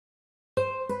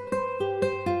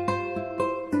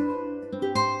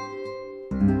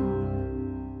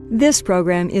This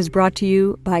program is brought to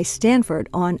you by Stanford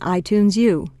on iTunes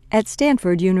U at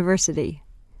Stanford University.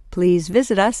 Please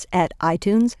visit us at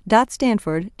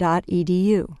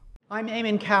itunes.stanford.edu. I'm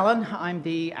Eamon Callan. I'm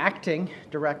the acting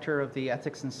director of the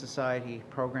Ethics and Society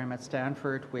program at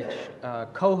Stanford, which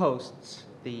co-hosts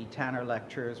the Tanner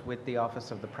Lectures with the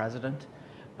Office of the President.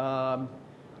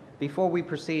 Before we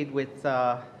proceed with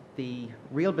the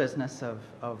real business of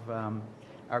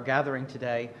our gathering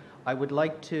today, I would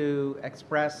like to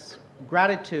express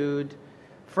gratitude,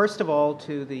 first of all,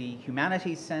 to the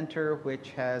Humanities Center,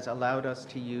 which has allowed us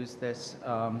to use this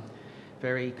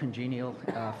very congenial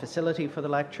facility for the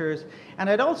lectures. And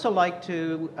I'd also like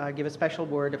to give a special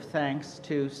word of thanks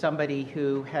to somebody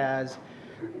who has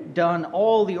done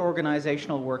all the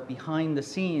organizational work behind the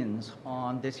scenes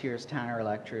on this year's Tanner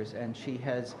Lectures, and she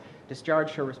has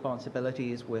discharged her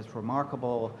responsibilities with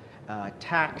remarkable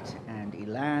tact and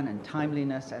elan and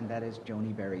timeliness, and that is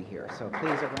Joni Berry here. So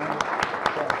please, a round of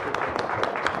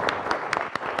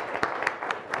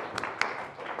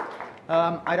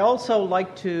applause. I'd also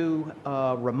like to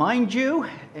remind you,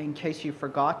 in case you've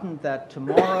forgotten, that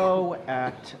tomorrow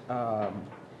at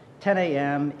 10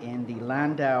 a.m. in the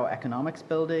Landau Economics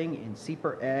Building in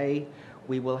CEPR A,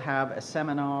 we will have a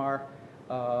seminar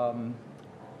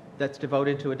that's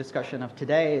devoted to a discussion of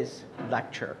today's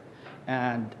lecture.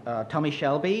 And Tommy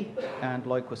Shelby and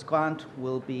Lloyd Quisquant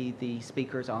will be the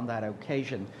speakers on that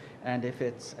occasion. And if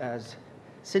it's as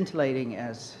scintillating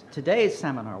as today's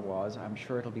seminar was, I'm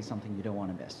sure it'll be something you don't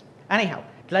want to miss. Anyhow,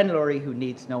 Glenn Lurie, who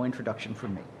needs no introduction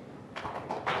from me.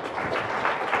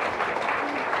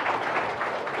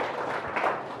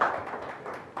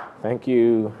 Thank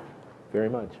you very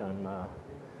much. I'm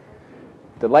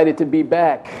delighted to be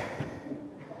back.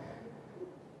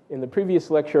 In the previous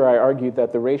lecture, I argued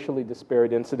that the racially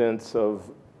disparate incidence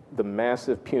of the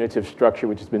massive punitive structure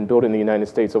which has been built in the United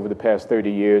States over the past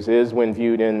 30 years is, when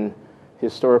viewed in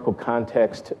historical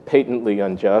context, patently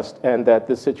unjust, and that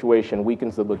this situation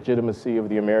weakens the legitimacy of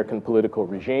the American political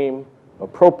regime,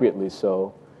 appropriately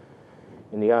so,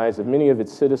 in the eyes of many of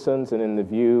its citizens and in the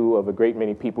view of a great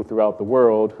many people throughout the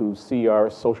world who see our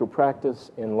social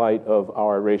practice in light of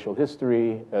our racial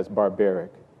history as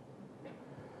barbaric.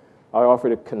 I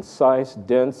offered a concise,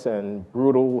 dense, and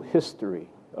brutal history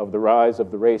of the rise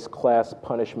of the race-class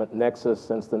punishment nexus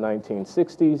since the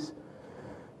 1960s,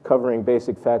 covering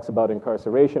basic facts about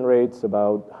incarceration rates,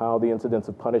 about how the incidence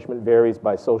of punishment varies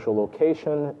by social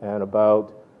location, and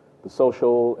about the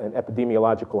social and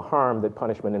epidemiological harm that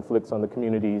punishment inflicts on the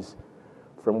communities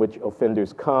from which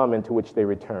offenders come and to which they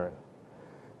return.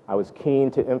 I was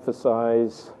keen to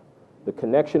emphasize the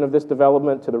connection of this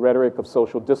development to the rhetoric of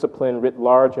social discipline writ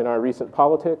large in our recent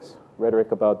politics,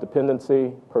 rhetoric about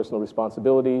dependency, personal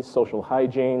responsibility, social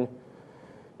hygiene,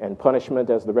 and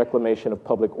punishment as the reclamation of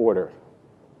public order.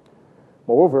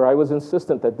 Moreover, I was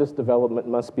insistent that this development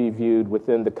must be viewed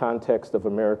within the context of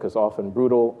America's often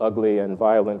brutal, ugly, and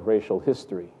violent racial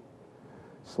history.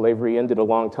 Slavery ended a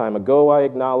long time ago, I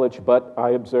acknowledge, but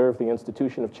I observe the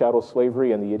institution of chattel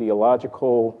slavery and the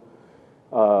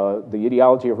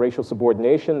ideology of racial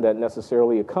subordination that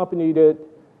necessarily accompanied it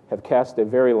have cast a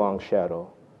very long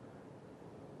shadow.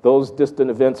 Those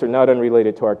distant events are not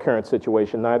unrelated to our current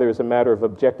situation. Neither is a matter of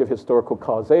objective historical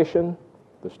causation,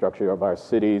 the structure of our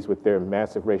cities with their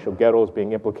massive racial ghettos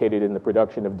being implicated in the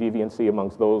production of deviancy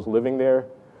amongst those living there,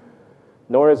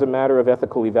 nor is a matter of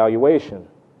ethical evaluation,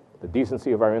 the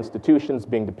decency of our institutions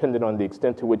being dependent on the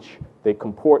extent to which they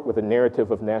comport with a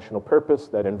narrative of national purpose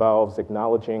that involves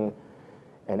acknowledging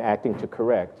and acting to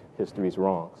correct history's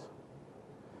wrongs.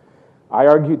 I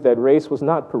argued that race was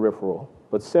not peripheral,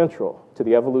 but central to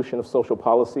the evolution of social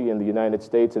policy in the United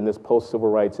States in this post-civil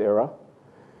rights era,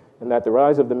 and that the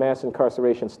rise of the mass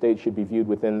incarceration state should be viewed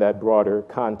within that broader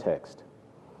context.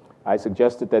 I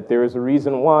suggested that there is a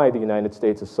reason why the United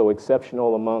States is so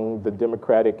exceptional among the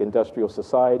democratic industrial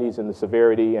societies in the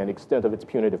severity and extent of its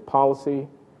punitive policy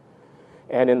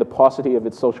and in the paucity of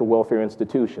its social welfare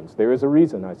institutions. There is a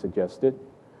reason, I suggested,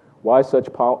 why such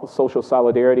social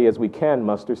solidarity as we can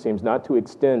muster seems not to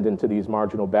extend into these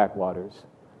marginal backwaters.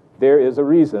 There is a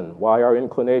reason why our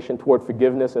inclination toward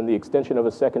forgiveness and the extension of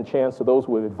a second chance to those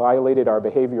who have violated our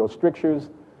behavioral strictures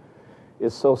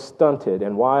is so stunted,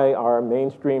 and why our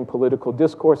mainstream political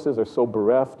discourses are so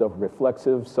bereft of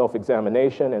reflexive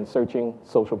self-examination and searching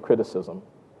social criticism.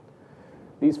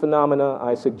 These phenomena,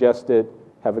 I suggested,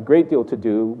 have a great deal to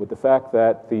do with the fact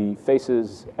that the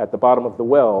faces at the bottom of the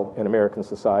well in American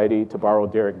society, to borrow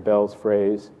Derek Bell's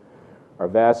phrase, are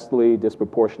vastly,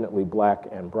 disproportionately black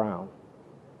and brown.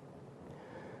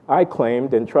 I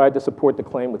claimed and tried to support the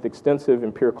claim with extensive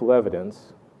empirical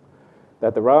evidence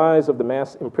that the rise of the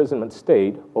mass imprisonment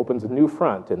state opens a new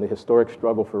front in the historic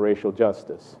struggle for racial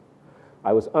justice.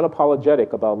 I was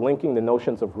unapologetic about linking the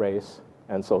notions of race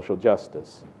and social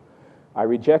justice. I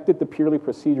rejected the purely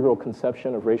procedural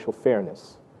conception of racial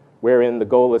fairness, wherein the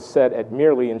goal is set at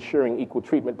merely ensuring equal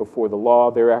treatment before the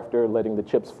law, thereafter letting the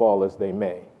chips fall as they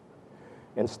may.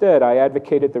 Instead, I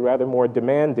advocated the rather more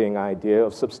demanding idea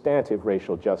of substantive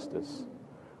racial justice,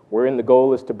 wherein the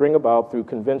goal is to bring about through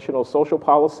conventional social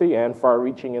policy and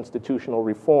far-reaching institutional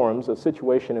reforms a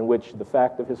situation in which the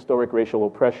fact of historic racial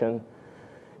oppression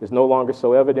is no longer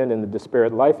so evident in the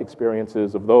disparate life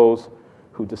experiences of those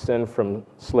who descend from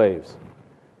slaves.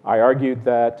 I argued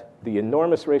that the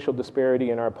enormous racial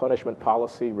disparity in our punishment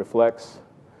policy reflects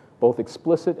both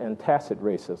explicit and tacit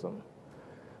racism,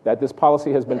 that this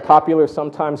policy has been popular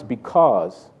sometimes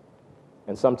because,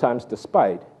 and sometimes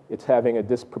despite, it's having a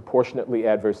disproportionately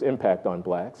adverse impact on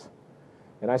blacks.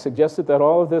 And I suggested that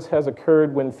all of this has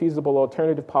occurred when feasible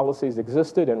alternative policies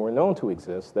existed and were known to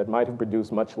exist that might have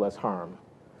produced much less harm.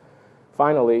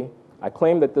 Finally, I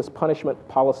claim that this punishment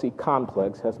policy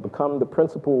complex has become the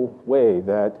principal way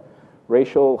that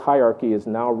racial hierarchy is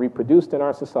now reproduced in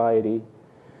our society,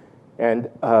 and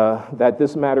that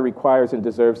this matter requires and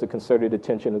deserves the concerted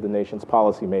attention of the nation's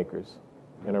policymakers.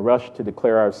 In a rush to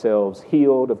declare ourselves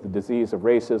healed of the disease of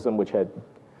racism, which had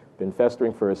been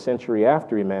festering for a century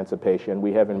after emancipation,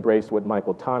 we have embraced what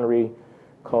Michael Tonry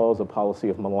calls a policy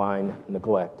of malign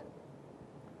neglect.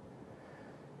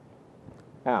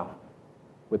 Now,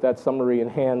 with that summary in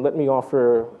hand, let me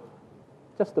offer,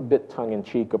 just a bit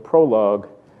tongue-in-cheek, a prologue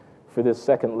for this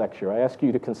second lecture. I ask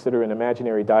you to consider an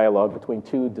imaginary dialogue between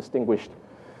two distinguished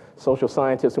social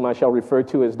scientists whom I shall refer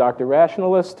to as Dr.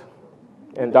 Rationalist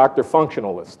and Dr.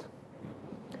 Functionalist.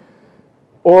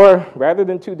 Or, rather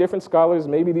than two different scholars,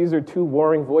 maybe these are two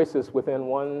warring voices within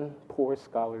one poor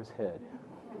scholar's head.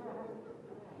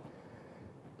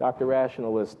 Dr.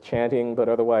 Rationalist, chanting but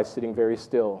otherwise sitting very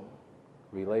still.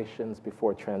 Relations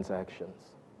before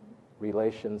transactions.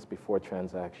 Relations before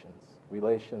transactions.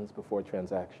 Relations before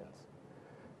transactions.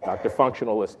 Dr.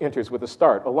 Functionalist enters with a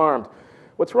start, alarmed.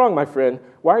 What's wrong, my friend?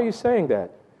 Why are you saying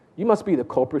that? You must be the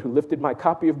culprit who lifted my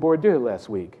copy of Bourdieu last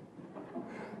week.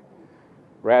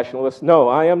 Rationalist, no,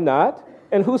 I am not.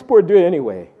 And who's Bourdieu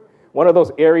anyway? One of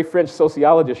those airy French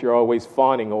sociologists you're always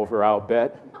fawning over, I'll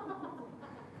bet.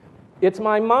 It's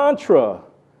my mantra.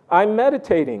 I'm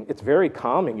meditating. It's very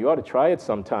calming. You ought to try it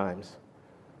sometimes.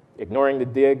 Ignoring the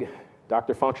dig,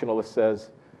 Dr. Functionalist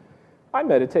says, I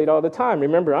meditate all the time.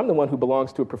 Remember, I'm the one who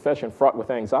belongs to a profession fraught with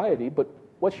anxiety, but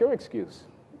what's your excuse?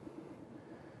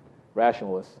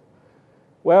 Rationalist,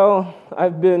 well,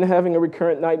 I've been having a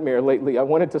recurrent nightmare lately. I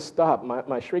wanted to stop.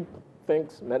 My shrink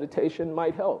thinks meditation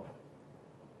might help.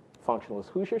 Functionalist,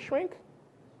 who's your shrink?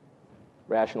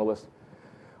 Rationalist,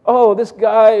 oh, this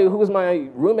guy who was my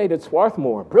roommate at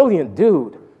Swarthmore, brilliant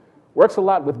dude. Works a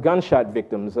lot with gunshot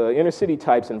victims, inner city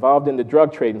types involved in the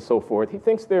drug trade and so forth. He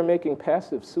thinks they're making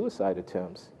passive suicide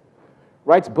attempts.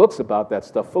 Writes books about that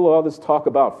stuff, full of all this talk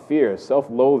about fear,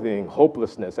 self-loathing,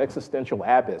 hopelessness, existential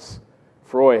abyss.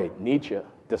 Freud, Nietzsche,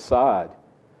 de Sade.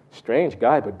 Strange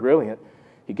guy, but brilliant.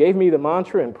 He gave me the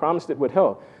mantra and promised it would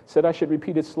help. Said I should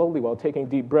repeat it slowly while taking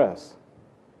deep breaths.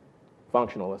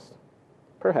 Functionalist,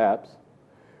 perhaps.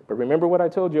 But remember what I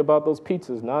told you about those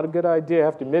pizzas, not a good idea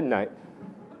after midnight.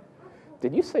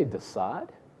 Did you say de Sade?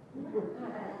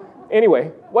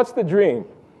 Anyway, what's the dream?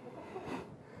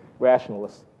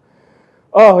 Rationalist.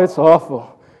 Oh, it's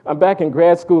awful. I'm back in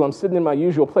grad school. I'm sitting in my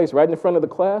usual place right in the front of the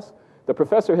class. The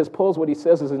professor has posed what he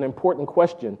says is an important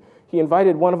question. He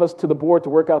invited one of us to the board to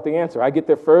work out the answer. I get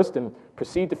there first and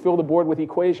proceed to fill the board with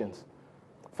equations.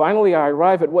 Finally, I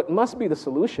arrive at what must be the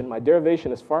solution. My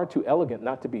derivation is far too elegant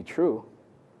not to be true.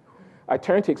 I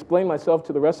turn to explain myself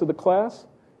to the rest of the class.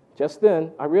 Just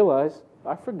then, I realize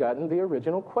I've forgotten the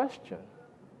original question.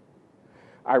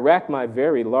 I rack my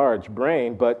very large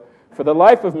brain, but for the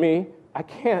life of me, I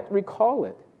can't recall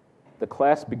it. The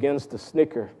class begins to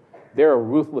snicker. They're a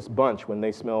ruthless bunch when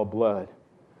they smell blood.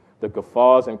 The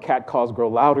guffaws and catcalls grow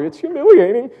louder. It's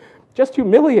humiliating, just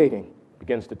humiliating.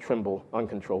 Begins to tremble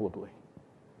uncontrollably.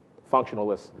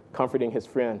 Functionalist, comforting his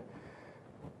friend.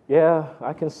 Yeah,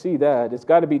 I can see that. It's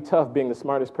got to be tough being the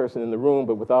smartest person in the room,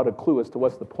 but without a clue as to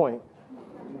what's the point.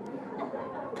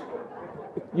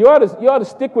 You ought to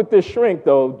stick with this shrink,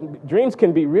 though. Dreams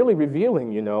can be really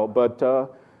revealing, you know, but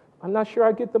I'm not sure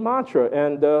I get the mantra.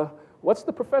 And what's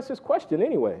the professor's question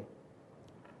anyway?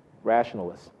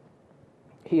 Rationalist.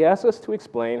 He asks us to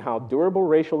explain how durable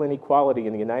racial inequality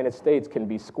in the United States can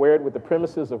be squared with the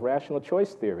premises of rational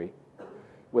choice theory.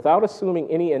 without assuming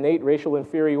any innate racial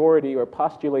inferiority or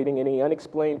postulating any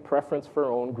unexplained preference for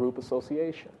own group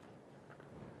association?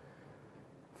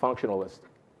 Functionalist.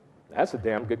 That's a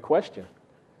damn good question.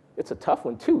 It's a tough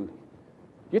one, too.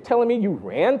 You're telling me you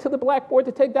ran to the blackboard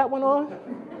to take that one on?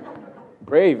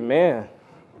 Brave man.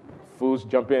 Fools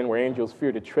jump in where angels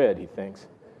fear to tread, he thinks.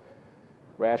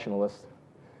 Rationalist.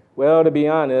 Well, to be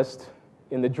honest,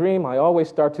 in the dream, I always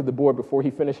start to the board before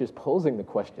he finishes posing the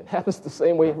question. Happens the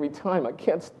same way every time. I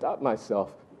can't stop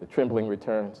myself. The trembling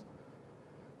returns.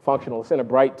 Functionalist in a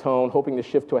bright tone, hoping to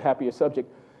shift to a happier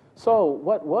subject. So,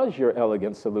 what was your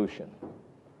elegant solution?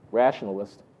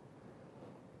 Rationalist.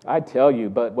 I'd tell you,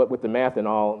 but what with the math and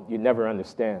all, you never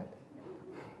understand.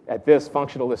 At this,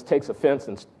 functionalist takes offense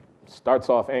and storms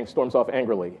off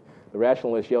angrily. The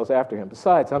rationalist yells after him.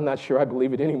 Besides, I'm not sure I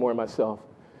believe it anymore myself.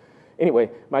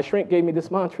 Anyway, my shrink gave me this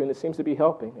mantra, and it seems to be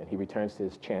helping. And he returns to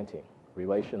his chanting.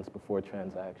 Relations before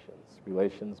transactions.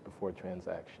 Relations before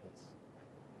transactions.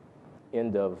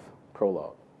 End of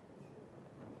prologue.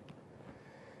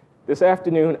 This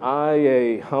afternoon, I,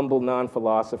 a humble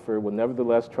non-philosopher, will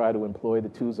nevertheless try to employ the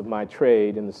tools of my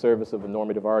trade in the service of a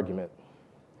normative argument.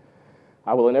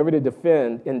 I will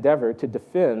endeavor to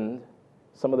defend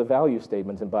some of the value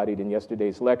statements embodied in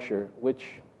yesterday's lecture, which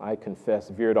I confess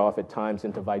veered off at times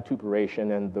into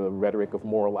vituperation and the rhetoric of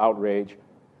moral outrage.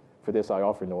 For this, I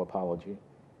offer no apology.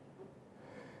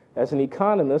 As an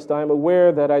economist, I am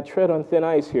aware that I tread on thin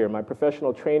ice here. My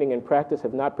professional training and practice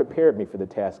have not prepared me for the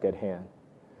task at hand.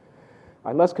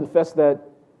 I must confess that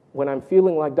when I'm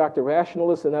feeling like Dr.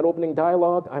 Rationalist in that opening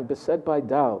dialogue, I'm beset by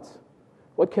doubts.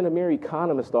 What can a mere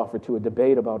economist offer to a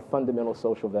debate about fundamental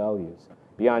social values,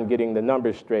 beyond getting the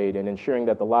numbers straight and ensuring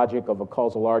that the logic of a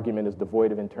causal argument is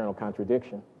devoid of internal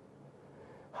contradiction?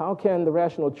 How can the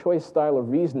rational choice style of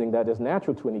reasoning that is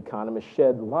natural to an economist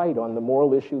shed light on the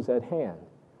moral issues at hand?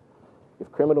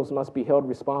 If criminals must be held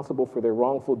responsible for their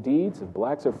wrongful deeds, if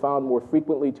blacks are found more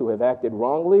frequently to have acted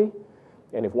wrongly,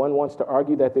 and if one wants to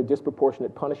argue that their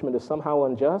disproportionate punishment is somehow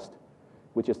unjust,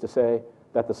 which is to say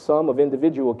that the sum of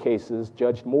individual cases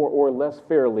judged more or less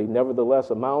fairly nevertheless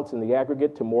amounts in the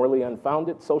aggregate to morally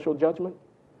unfounded social judgment,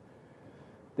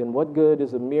 then what good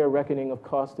is a mere reckoning of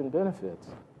cost and benefits?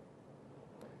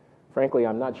 Frankly,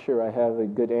 I'm not sure I have a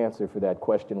good answer for that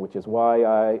question, which is why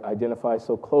I identify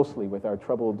so closely with our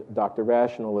troubled Dr.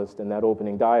 Rationalist in that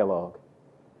opening dialogue.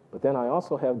 But then I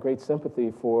also have great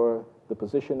sympathy for the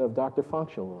position of Dr.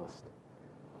 Functionalist.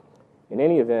 In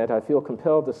any event, I feel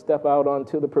compelled to step out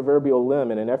onto the proverbial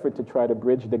limb in an effort to try to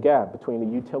bridge the gap between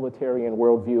the utilitarian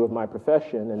worldview of my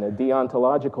profession and the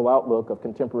deontological outlook of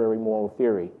contemporary moral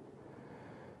theory.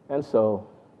 And so,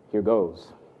 here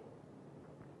goes.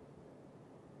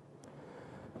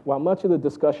 While much of the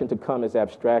discussion to come is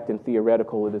abstract and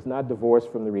theoretical, it is not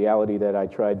divorced from the reality that I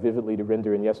tried vividly to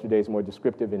render in yesterday's more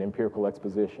descriptive and empirical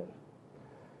exposition.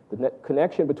 The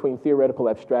connection between theoretical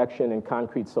abstraction and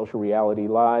concrete social reality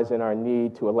lies in our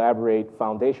need to elaborate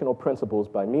foundational principles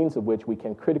by means of which we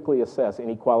can critically assess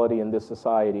inequality in this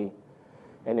society,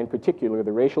 and in particular,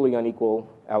 the racially unequal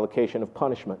allocation of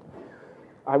punishment.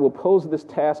 I will pose this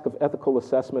task of ethical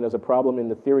assessment as a problem in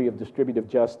the theory of distributive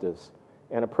justice,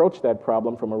 and approach that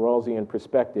problem from a Rawlsian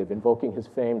perspective, invoking his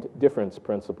famed difference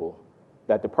principle,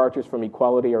 that departures from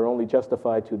equality are only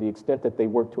justified to the extent that they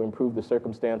work to improve the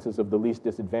circumstances of the least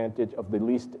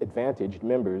advantaged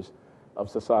members of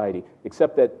society,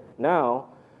 except that now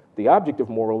the object of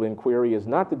moral inquiry is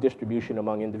not the distribution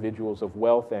among individuals of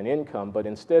wealth and income, but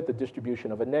instead the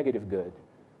distribution of a negative good,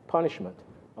 punishment,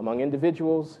 among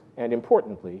individuals and,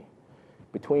 importantly,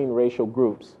 between racial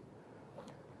groups.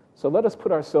 So let us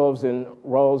put ourselves in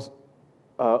Rawls'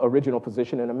 original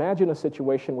position and imagine a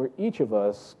situation where each of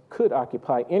us could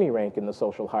occupy any rank in the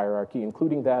social hierarchy,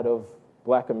 including that of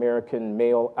Black American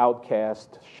male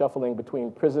outcast, shuffling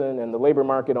between prison and the labor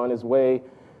market on his way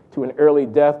to an early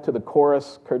death to the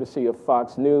chorus, courtesy of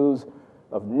Fox News,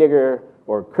 of nigger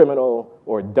or criminal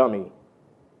or dummy.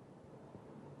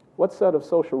 What set of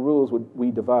social rules would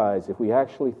we devise if we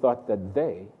actually thought that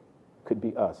they could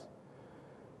be us?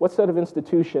 What set of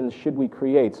institutions should we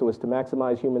create so as to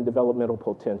maximize human developmental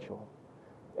potential?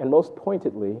 And most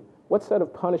pointedly, what set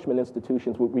of punishment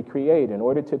institutions would we create in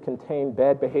order to contain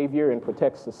bad behavior and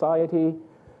protect society,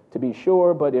 to be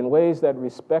sure, but in ways that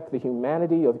respect the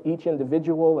humanity of each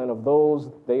individual and of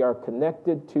those they are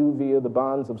connected to via the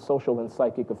bonds of social and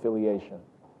psychic affiliation?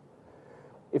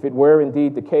 If it were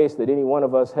indeed the case that any one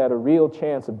of us had a real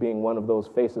chance of being one of those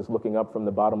faces looking up from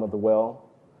the bottom of the well,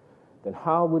 then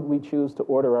how would we choose to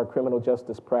order our criminal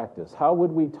justice practice? How would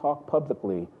we talk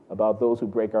publicly about those who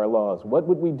break our laws? What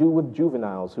would we do with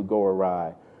juveniles who go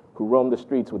awry? who roam the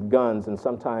streets with guns and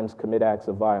sometimes commit acts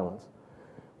of violence?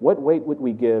 What weight would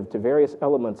we give to various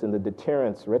elements in the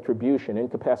deterrence, retribution,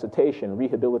 incapacitation,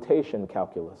 rehabilitation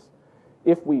calculus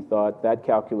if we thought that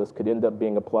calculus could end up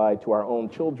being applied to our own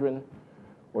children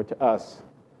or to us?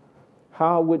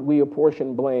 How would we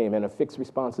apportion blame and affix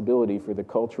responsibility for the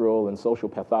cultural and social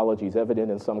pathologies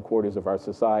evident in some quarters of our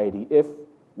society if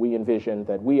we envisioned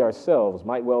that we ourselves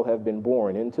might well have been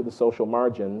born into the social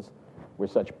margins where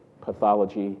such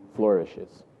pathology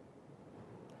flourishes?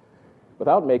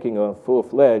 Without making a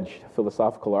full-fledged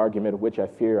philosophical argument, of which I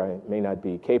fear I may not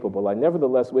be capable, I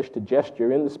nevertheless wish to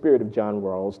gesture in the spirit of John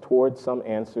Rawls towards some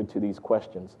answer to these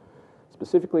questions.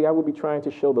 Specifically, I will be trying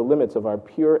to show the limits of our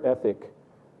pure ethic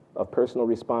of personal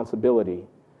responsibility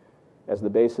as the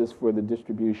basis for the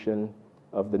distribution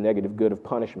of the negative good of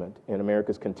punishment in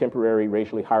America's contemporary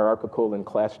racially hierarchical and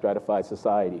class-stratified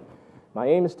society. My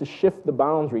aim is to shift the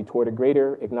boundary toward a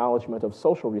greater acknowledgement of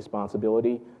social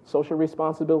responsibility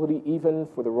even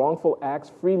for the wrongful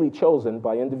acts freely chosen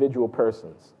by individual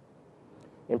persons.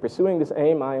 In pursuing this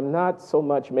aim, I am not so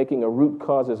much making a root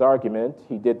causes argument,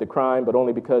 he did the crime but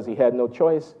only because he had no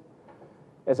choice,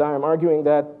 as I am arguing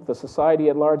that the society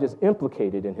at large is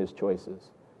implicated in his choices,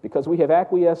 because we have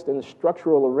acquiesced in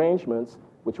structural arrangements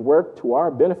which work to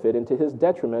our benefit and to his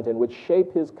detriment and which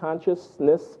shape his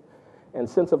consciousness and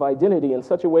sense of identity in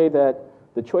such a way that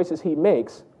the choices he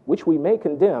makes, which we may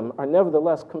condemn, are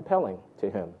nevertheless compelling to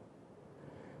him.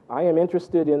 I am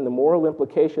interested in the moral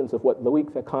implications of what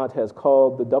Loïc Wéquant has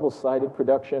called the double-sided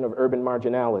production of urban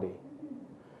marginality.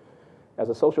 As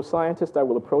a social scientist, I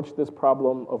will approach this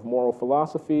problem of moral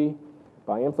philosophy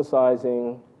by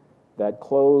emphasizing that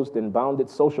closed and bounded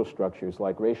social structures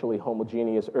like racially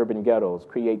homogeneous urban ghettos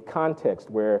create context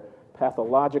where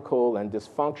pathological and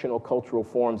dysfunctional cultural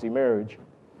forms emerge.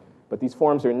 But these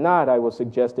forms are not, I will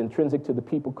suggest, intrinsic to the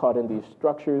people caught in these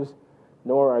structures,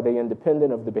 nor are they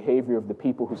independent of the behavior of the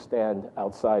people who stand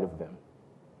outside of them.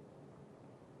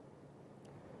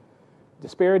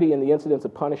 Disparity in the incidence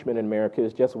of punishment in America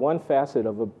is just one facet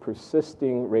of a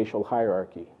persisting racial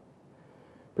hierarchy.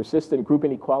 Persistent group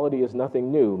inequality is nothing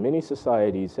new. Many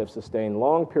societies have sustained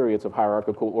long periods of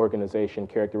hierarchical organization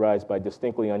characterized by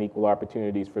distinctly unequal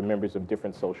opportunities for members of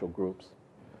different social groups.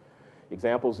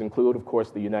 Examples include, of course,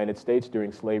 the United States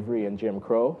during slavery and Jim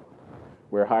Crow,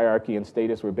 where hierarchy and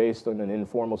status were based on an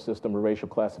informal system of racial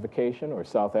classification, or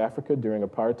South Africa during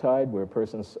apartheid, where a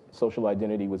person's social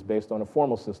identity was based on a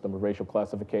formal system of racial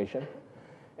classification,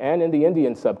 and in the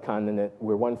Indian subcontinent,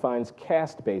 where one finds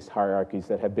caste-based hierarchies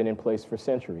that have been in place for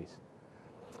centuries.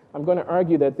 I'm going to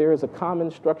argue that there is a common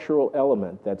structural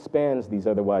element that spans these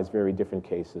otherwise very different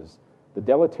cases, the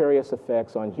deleterious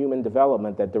effects on human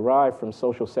development that derive from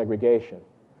social segregation.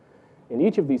 In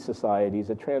each of these societies,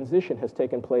 a transition has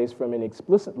taken place from an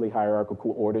explicitly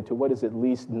hierarchical order to what is at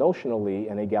least notionally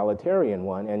an egalitarian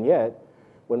one, and yet,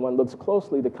 when one looks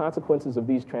closely, the consequences of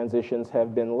these transitions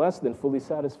have been less than fully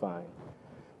satisfying.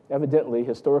 Evidently,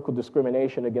 historical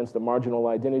discrimination against a marginal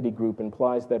identity group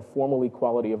implies that formal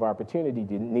equality of opportunity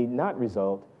need not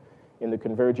result in the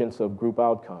convergence of group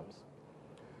outcomes.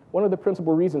 One of the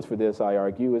principal reasons for this, I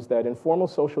argue, is that informal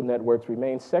social networks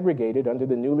remain segregated under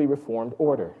the newly reformed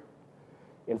order.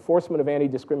 Enforcement of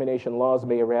anti-discrimination laws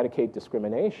may eradicate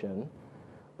discrimination,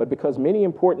 but because many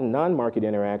important non-market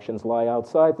interactions lie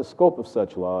outside the scope of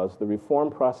such laws, the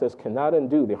reform process cannot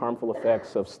undo the harmful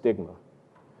effects of stigma.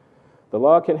 The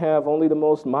law can have only the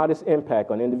most modest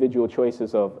impact on individual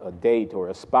choices of a date or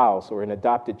a spouse or an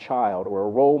adopted child or a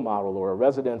role model or a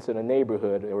residence in a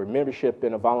neighborhood or membership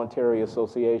in a voluntary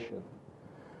association.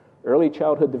 Early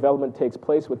childhood development takes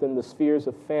place within the spheres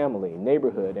of family,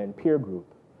 neighborhood, and peer group.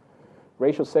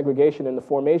 Racial segregation in the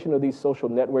formation of these social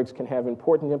networks can have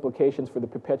important implications for the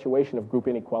perpetuation of group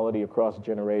inequality across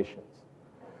generations.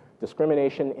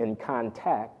 Discrimination in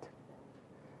contact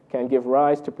can give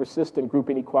rise to persistent group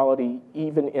inequality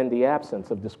even in the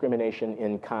absence of discrimination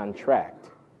in contract.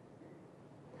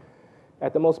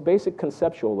 At the most basic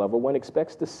conceptual level, one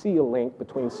expects to see a link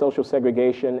between social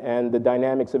segregation and the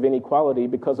dynamics of inequality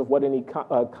because of what an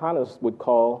economist would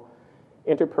call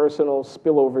interpersonal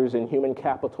spillovers in human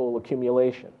capital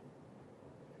accumulation.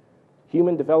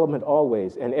 Human development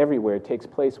always and everywhere takes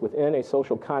place within a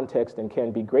social context and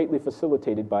can be greatly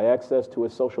facilitated by access to a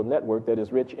social network that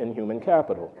is rich in human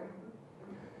capital.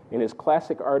 In his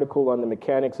classic article on the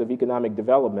mechanics of economic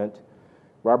development,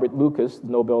 Robert Lucas, the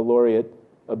Nobel laureate,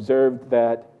 observed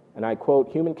that, and I quote,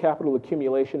 "Human capital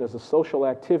accumulation is a social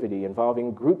activity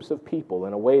involving groups of people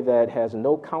in a way that has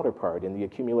no counterpart in the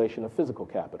accumulation of physical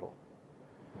capital."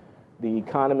 The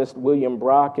economists William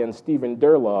Brock and Stephen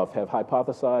Durloff have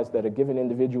hypothesized that a given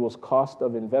individual's cost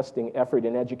of investing effort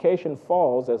in education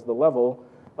falls as the level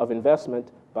of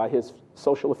investment by his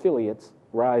social affiliates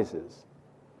rises.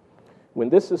 When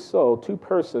this is so, two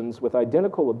persons with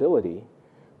identical ability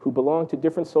who belong to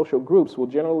different social groups will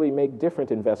generally make different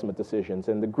investment decisions,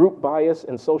 and the group bias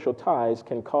and social ties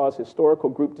can cause historical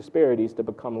group disparities to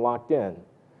become locked in.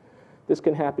 This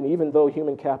can happen even though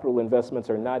human capital investments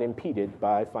are not impeded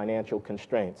by financial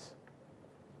constraints.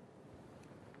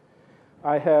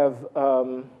 I have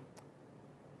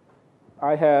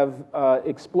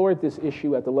explored this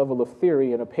issue at the level of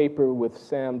theory in a paper with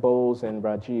Sam Bowles and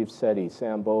Rajiv Sethi.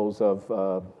 Sam Bowles of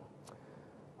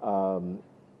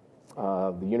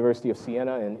the University of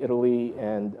Siena in Italy,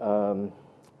 and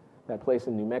that place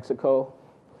in New Mexico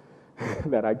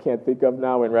that I can't think of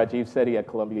now, and Rajiv Sethi at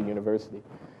Columbia University.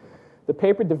 The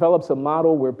paper develops a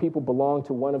model where people belong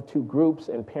to one of two groups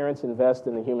and parents invest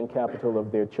in the human capital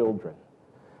of their children.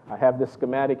 I have this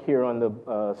schematic here on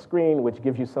the screen, which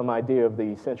gives you some idea of the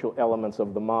essential elements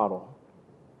of the model.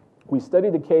 We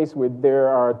studied a case where there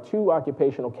are two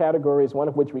occupational categories, one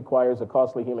of which requires a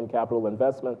costly human capital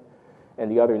investment and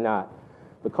the other not.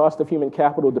 The cost of human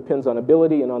capital depends on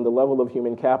ability and on the level of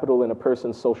human capital in a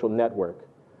person's social network.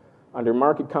 Under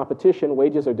market competition,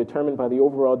 wages are determined by the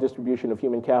overall distribution of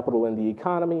human capital in the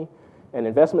economy, and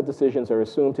investment decisions are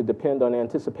assumed to depend on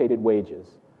anticipated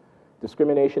wages.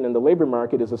 Discrimination in the labor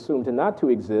market is assumed not to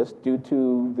exist due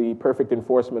to the perfect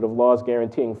enforcement of laws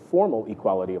guaranteeing formal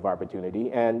equality of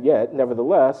opportunity, and yet,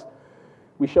 nevertheless,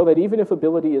 we show that even if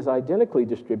ability is identically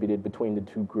distributed between the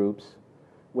two groups,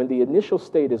 when the initial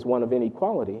state is one of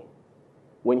inequality,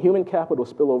 when human capital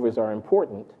spillovers are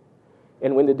important,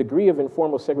 and when the degree of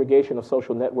informal segregation of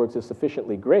social networks is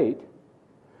sufficiently great,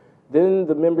 then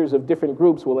the members of different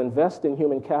groups will invest in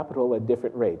human capital at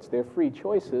different rates. Their free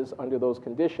choices under those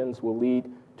conditions will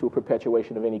lead to a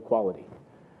perpetuation of inequality.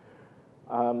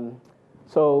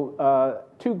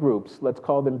 Two groups, let's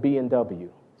call them B and W.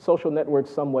 Social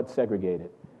networks somewhat segregated.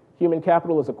 Human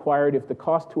capital is acquired if the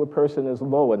cost to a person is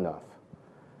low enough.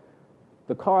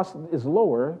 The cost is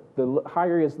lower, the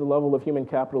higher is the level of human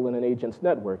capital in an agent's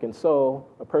network. And so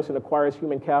a person acquires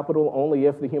human capital only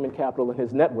if the human capital in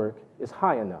his network is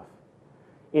high enough.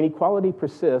 Inequality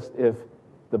persists if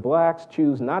the blacks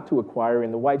choose not to acquire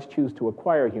and the whites choose to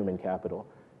acquire human capital.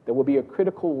 There will be a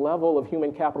critical level of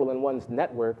human capital in one's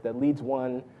network that leads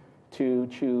one to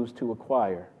choose to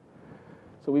acquire.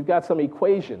 So we've got some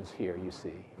equations here, you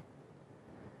see.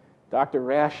 Dr.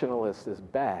 Rationalist is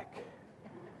back.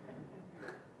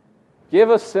 Give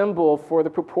a symbol for the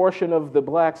proportion of the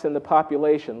blacks in the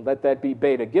population, let that be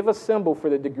beta. Give a symbol for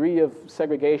the degree of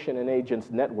segregation in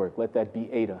agent's network, let that be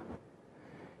eta.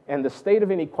 And the state of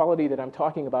inequality that I'm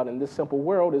talking about in this simple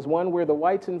world is one where the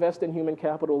whites invest in human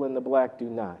capital and the black do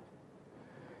not.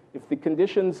 If the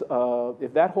conditions,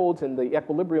 if that holds in the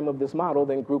equilibrium of this model,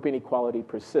 then group inequality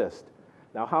persists.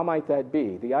 Now, how might that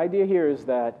be? The idea here is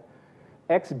that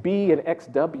XB and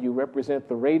XW represent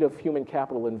the rate of human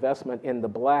capital investment in the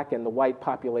black and the white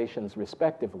populations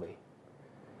respectively.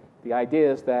 The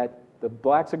idea is that the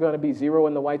blacks are going to be 0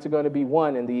 and the whites are going to be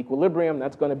 1, and the equilibrium,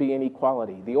 that's going to be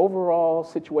inequality. The overall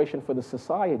situation for the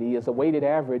society is a weighted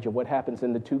average of what happens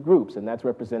in the two groups, and that's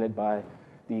represented by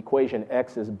the equation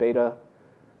X is beta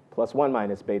plus 1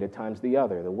 minus beta times the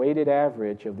other. The weighted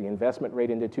average of the investment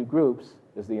rate into two groups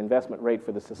is the investment rate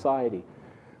for the society.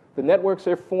 The networks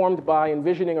are formed by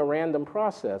envisioning a random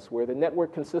process where the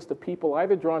network consists of people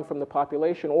either drawn from the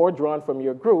population or drawn from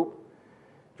your group,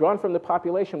 drawn from the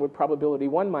population with probability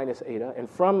 1 minus eta, and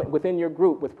from within your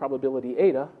group with probability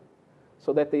eta,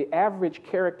 so that the average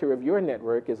character of your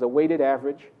network is a weighted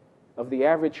average of the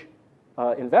average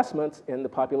investments in the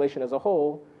population as a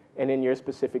whole and in your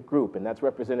specific group. And that's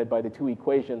represented by the two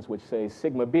equations which say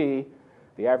sigma b,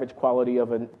 the average quality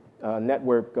of a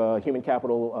network, human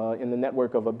capital in the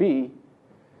network of a B,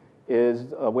 is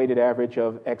a weighted average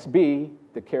of XB,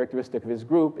 the characteristic of his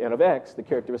group, and of X, the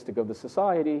characteristic of the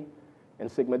society,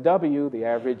 and sigma W, the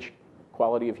average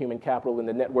quality of human capital in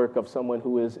the network of someone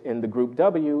who is in the group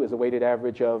W, is a weighted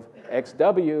average of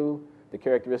XW, the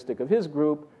characteristic of his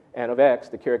group, and of X,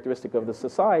 the characteristic of the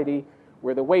society,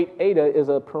 where the weight eta is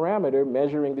a parameter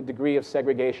measuring the degree of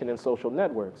segregation in social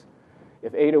networks.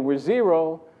 If eta were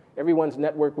 0, everyone's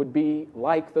network would be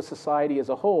like the society as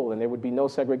a whole, and there would be no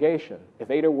segregation.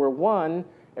 If eta were 1,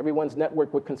 everyone's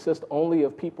network would consist only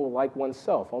of people like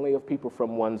oneself, only of people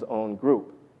from one's own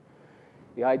group.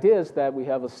 The idea is that we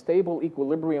have a stable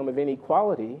equilibrium of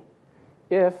inequality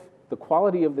if the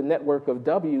quality of the network of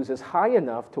W's is high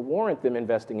enough to warrant them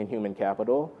investing in human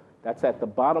capital, That's at the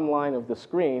bottom line of the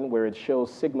screen where it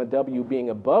shows sigma W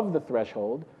being above the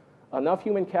threshold, enough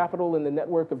human capital in the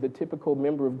network of the typical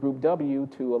member of group W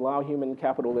to allow human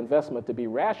capital investment to be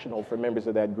rational for members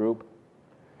of that group.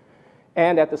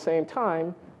 And at the same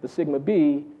time, the sigma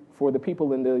B for the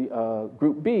people in the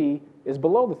group B is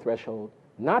below the threshold,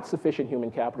 not sufficient human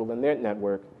capital in their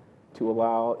network to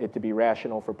allow it to be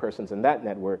rational for persons in that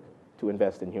network to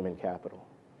invest in human capital.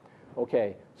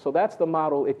 Okay, so that's the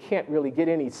model. It can't really get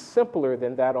any simpler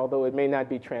than that, although it may not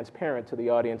be transparent to the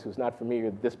audience who's not familiar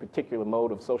with this particular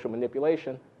mode of social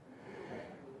manipulation.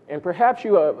 And perhaps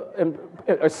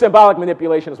symbolic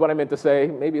manipulation is what I meant to say,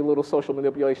 maybe a little social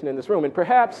manipulation in this room, and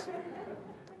perhaps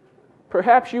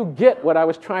you get what I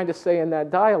was trying to say in that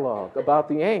dialogue about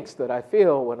the angst that I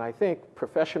feel when I think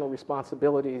professional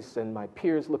responsibilities and my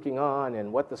peers looking on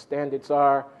and what the standards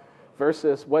are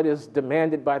versus what is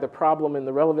demanded by the problem and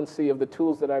the relevancy of the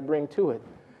tools that I bring to it.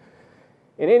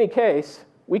 In any case,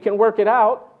 we can work it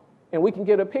out and we can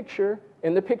get a picture,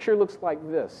 and the picture looks like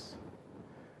this.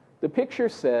 The picture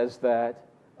says that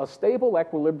a stable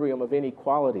equilibrium of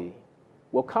inequality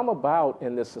will come about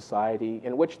in this society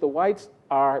in which the whites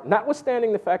are,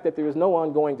 notwithstanding the fact that there is no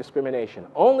ongoing discrimination,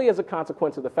 only as a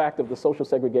consequence of the fact of the social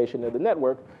segregation of the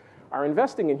network, are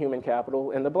investing in human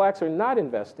capital, and the blacks are not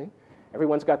investing.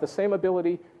 Everyone's got the same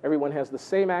ability. Everyone has the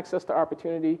same access to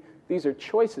opportunity. These are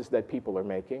choices that people are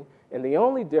making. And the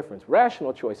only difference,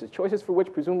 rational choices, choices for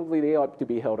which presumably they ought to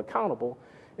be held accountable,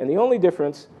 and the only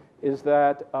difference is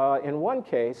that in one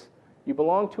case, you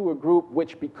belong to a group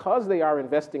which, because they are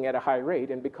investing at a high rate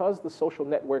and because the social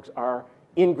networks are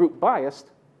in-group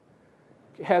biased,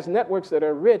 has networks that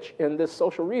are rich in this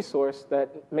social resource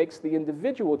that makes the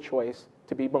individual choice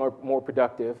to be more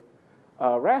productive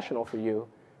rational for you.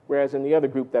 Whereas in the other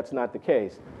group, that's not the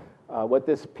case. What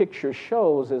this picture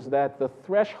shows is that the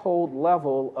threshold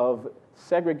level of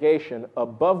segregation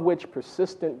above which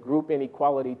persistent group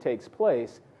inequality takes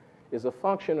place is a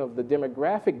function of the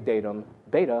demographic datum,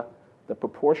 beta, the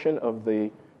proportion of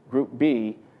the group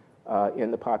B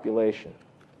in the population.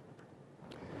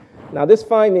 Now, this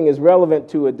finding is relevant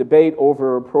to a debate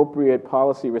over appropriate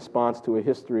policy response to a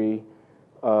history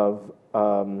of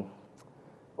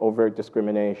overt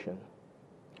discrimination.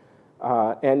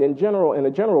 And in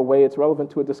a general way, it's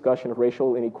relevant to a discussion of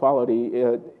racial inequality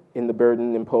in the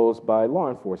burden imposed by law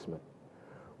enforcement.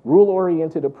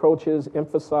 Rule-oriented approaches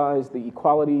emphasize the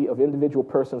equality of individual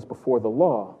persons before the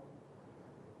law.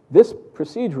 This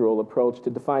procedural approach to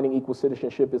defining equal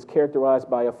citizenship is characterized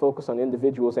by a focus on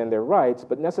individuals and their rights,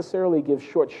 but necessarily gives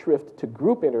short shrift to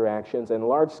group interactions and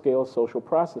large-scale social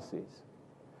processes.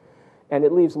 And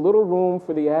it leaves little room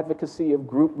for the advocacy of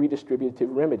group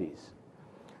redistributive remedies.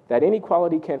 That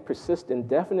inequality can persist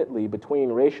indefinitely between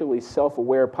racially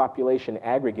self-aware population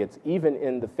aggregates, even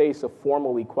in the face of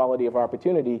formal equality of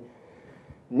opportunity,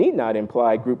 need not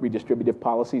imply group redistributive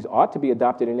policies ought to be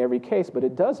adopted in every case, but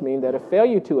it does mean that a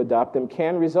failure to adopt them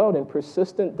can result in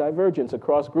persistent divergence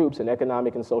across groups in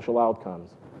economic and social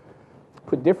outcomes.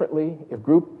 Put differently, if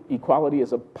group equality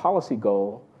is a policy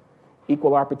goal,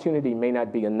 equal opportunity may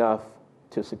not be enough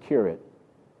to secure it.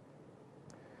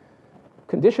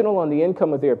 Conditional on the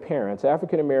income of their parents,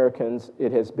 African Americans,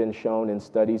 it has been shown in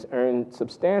studies, earn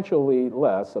substantially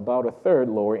less, about a third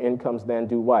lower incomes than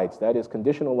do whites. That is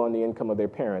conditional on the income of their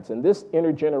parents. And this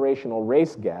intergenerational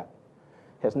race gap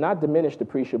has not diminished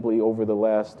appreciably over the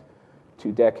last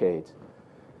 2 decades.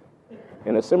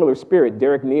 In a similar spirit,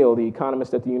 Derek Neal, the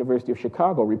economist at the University of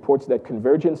Chicago, reports that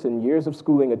convergence in years of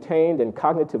schooling attained and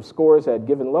cognitive scores at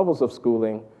given levels of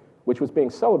schooling, which was being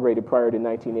celebrated prior to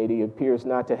 1980, appears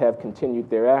not to have continued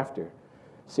thereafter.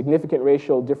 Significant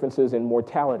racial differences in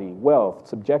mortality, wealth,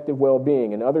 subjective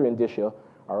well-being, and other indicia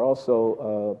are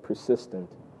also persistent.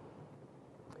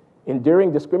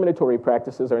 Enduring discriminatory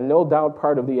practices are no doubt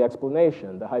part of the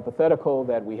explanation. The hypothetical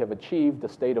that we have achieved a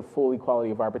state of full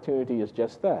equality of opportunity is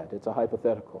just that. It's a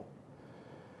hypothetical.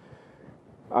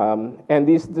 And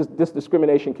this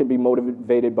discrimination can be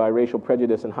motivated by racial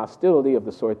prejudice and hostility of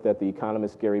the sort that the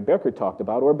economist Gary Becker talked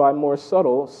about, or by more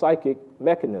subtle psychic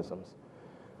mechanisms.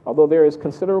 Although there is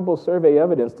considerable survey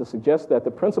evidence to suggest that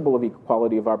the principle of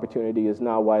equality of opportunity is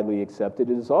now widely accepted,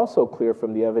 it is also clear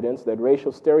from the evidence that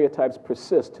racial stereotypes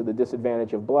persist to the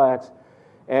disadvantage of blacks,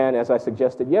 and as I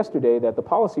suggested yesterday, that the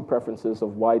policy preferences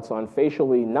of whites on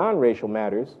facially non-racial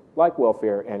matters, like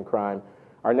welfare and crime,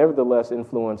 are nevertheless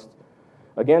influenced,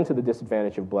 again to the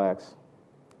disadvantage of blacks,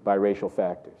 by racial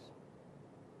factors.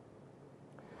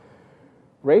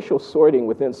 Racial sorting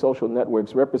within social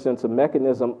networks represents a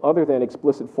mechanism other than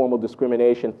explicit formal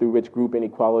discrimination through which group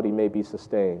inequality may be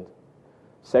sustained.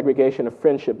 Segregation of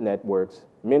friendship networks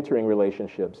mentoring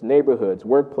relationships, neighborhoods,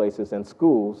 workplaces, and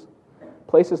schools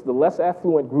places the less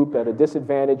affluent group at a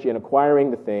disadvantage in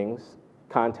acquiring the things,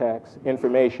 contacts,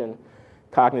 information,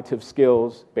 cognitive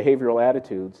skills, behavioral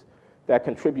attitudes that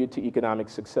contribute to economic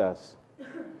success.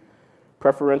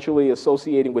 Preferentially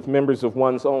associating with members of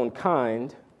one's own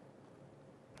kind,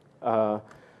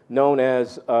 known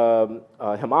as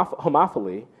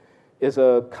homophily, is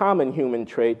a common human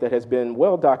trait that has been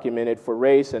well documented for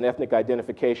race and ethnic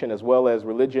identification, as well as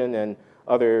religion and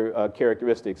other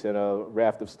characteristics in a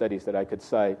raft of studies that I could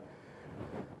cite.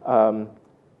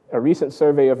 A recent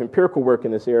survey of empirical work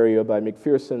in this area by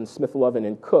McPherson, Smith-Lovin,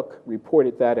 and Cook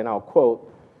reported that, and I'll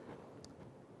quote,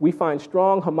 "We find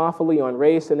strong homophily on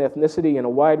race and ethnicity in a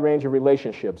wide range of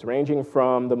relationships, ranging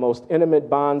from the most intimate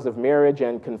bonds of marriage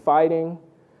and confiding,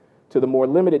 to the more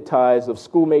limited ties of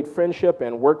schoolmate friendship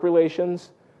and work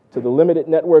relations, to the limited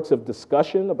networks of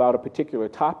discussion about a particular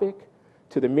topic,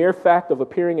 to the mere fact of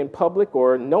appearing in public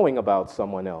or knowing about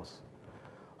someone else.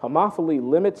 Homophily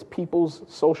limits people's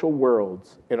social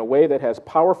worlds in a way that has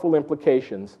powerful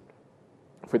implications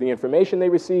for the information they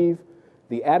receive,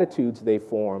 the attitudes they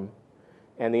form,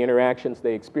 and the interactions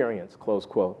they experience," close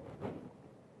quote.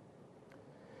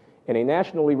 In a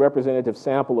nationally representative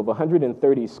sample of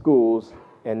 130 schools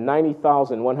and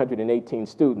 90,118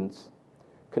 students,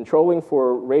 controlling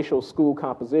for racial school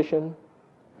composition,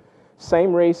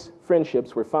 same-race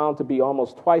friendships were found to be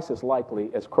almost twice as likely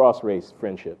as cross-race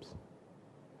friendships.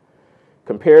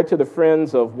 Compared to the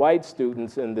friends of white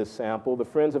students in this sample, the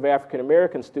friends of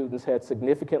African-American students had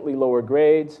significantly lower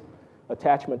grades,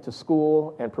 attachment to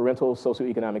school, and parental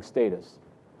socioeconomic status.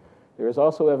 There is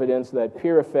also evidence that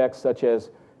peer effects such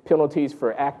as penalties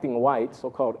for acting white,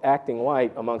 so-called acting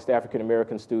white, amongst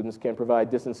African-American students can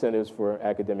provide disincentives for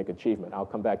academic achievement. I'll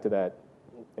come back to that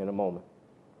in a moment.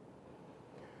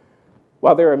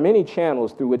 While there are many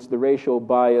channels through which the racial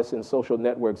bias in social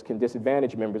networks can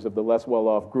disadvantage members of the less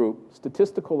well-off group,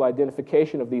 statistical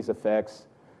identification of these effects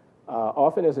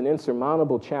often is an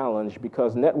insurmountable challenge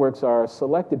because networks are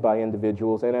selected by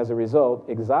individuals, and as a result,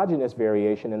 exogenous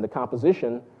variation in the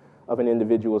composition of an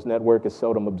individual's network is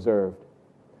seldom observed.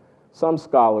 Some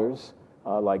scholars,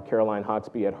 like Caroline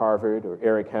Hawksby at Harvard or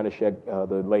Eric Hanushek,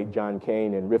 the late John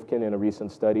Kane, and Rifkin in a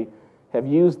recent study, have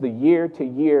used the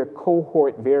year-to-year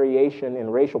cohort variation in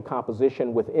racial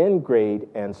composition within grade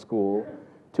and school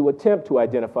to attempt to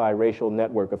identify racial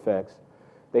network effects.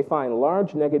 They find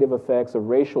large negative effects of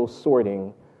racial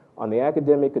sorting on the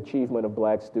academic achievement of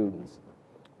black students.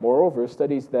 Moreover,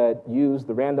 studies that use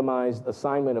the randomized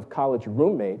assignment of college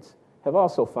roommates have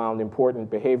also found important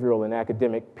behavioral and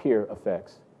academic peer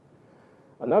effects.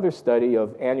 Another study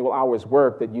of annual hours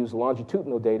worked that used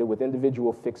longitudinal data with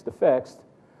individual fixed effects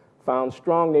found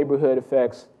strong neighborhood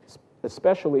effects,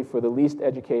 especially for the least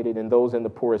educated and those in the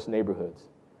poorest neighborhoods.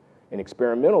 An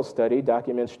experimental study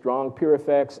documents strong peer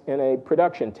effects in a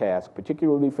production task,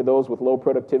 particularly for those with low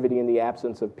productivity in the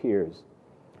absence of peers.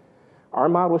 Our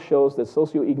model shows that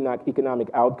socioeconomic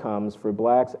outcomes for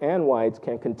blacks and whites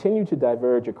can continue to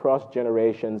diverge across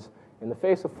generations in the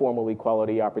face of formal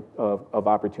equality of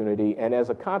opportunity, and as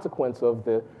a consequence of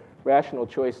the rational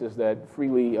choices that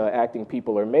freely acting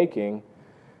people are making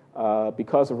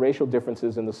because of racial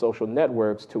differences in the social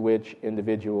networks to which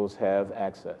individuals have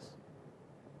access.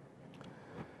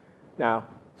 Now,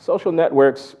 social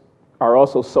networks are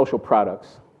also social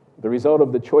products, the result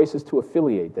of the choices to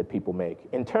affiliate that people make.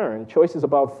 In turn, choices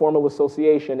about formal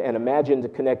association and imagined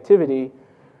connectivity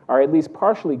are at least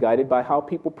partially guided by how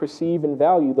people perceive and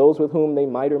value those with whom they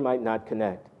might or might not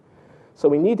connect. So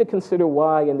we need to consider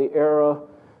why in the era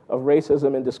of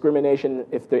racism and discrimination,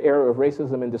 if the era of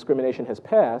racism and discrimination has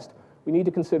passed, we need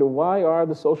to consider why are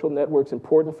the social networks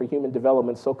important for human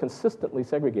development so consistently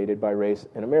segregated by race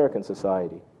in American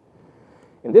society.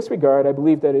 In this regard, I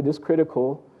believe that it is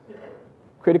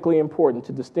critically important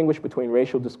to distinguish between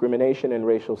racial discrimination and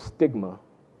racial stigma.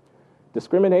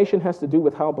 Discrimination has to do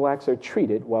with how blacks are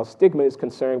treated, while stigma is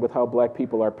concerned with how black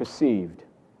people are perceived.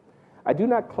 I do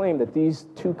not claim that these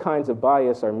two kinds of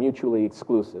bias are mutually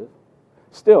exclusive.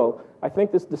 Still, I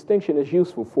think this distinction is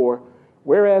useful for,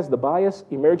 whereas the bias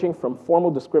emerging from formal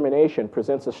discrimination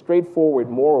presents a straightforward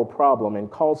moral problem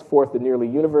and calls forth the nearly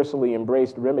universally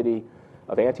embraced remedy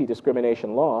of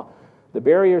anti-discrimination law, the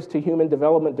barriers to human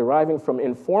development deriving from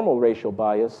informal racial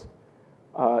bias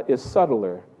is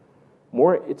subtler.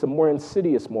 It's a more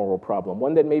insidious moral problem,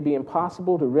 one that may be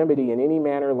impossible to remedy in any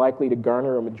manner likely to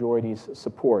garner a majority's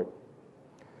support.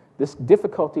 This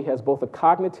difficulty has both a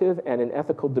cognitive and an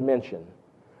ethical dimension.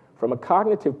 From a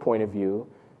cognitive point of view,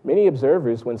 Many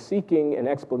observers, when seeking an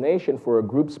explanation for a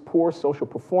group's poor social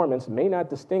performance, may not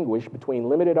distinguish between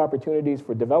limited opportunities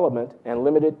for development and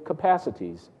limited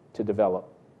capacities to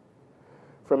develop.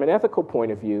 From an ethical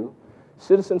point of view,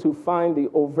 citizens who find the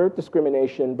overt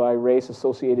discrimination by race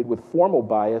associated with formal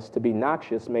bias to be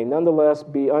noxious may nonetheless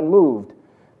be unmoved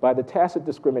by the tacit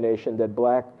discrimination that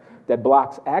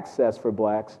blocks access for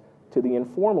blacks to the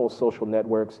informal social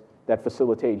networks that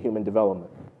facilitate human development.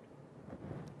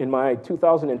 In my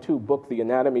 2002 book, The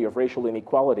Anatomy of Racial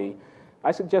Inequality,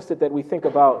 I suggested that we think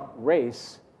about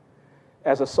race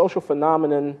as a social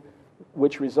phenomenon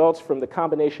which results from the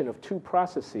combination of two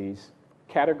processes,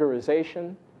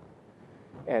 categorization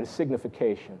and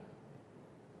signification.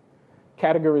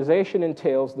 Categorization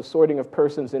entails the sorting of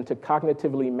persons into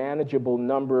cognitively manageable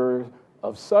number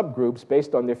of subgroups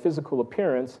based on their physical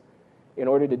appearance in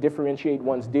order to differentiate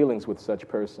one's dealings with such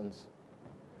persons.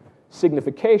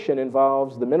 Signification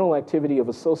involves the mental activity of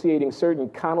associating certain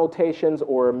connotations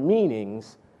or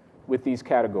meanings with these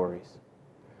categories.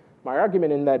 My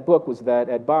argument in that book was that,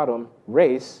 at bottom,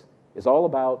 race is all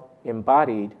about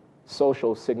embodied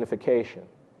social signification.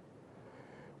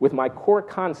 With my core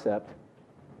concept,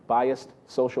 biased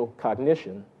social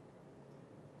cognition,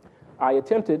 I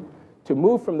attempted to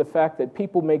move from the fact that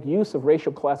people make use of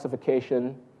racial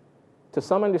classification to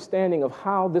some understanding of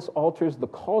how this alters the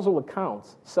causal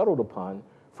accounts settled upon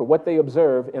for what they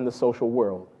observe in the social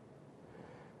world.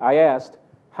 I asked,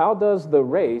 how does the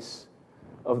race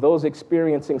of those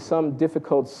experiencing some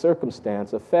difficult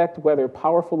circumstance affect whether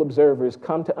powerful observers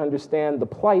come to understand the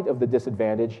plight of the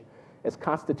disadvantaged as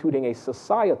constituting a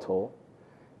societal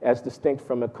as distinct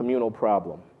from a communal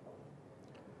problem?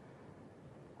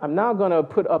 I'm now going to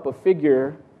put up a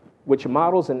figure which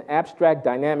models an abstract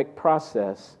dynamic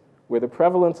process where the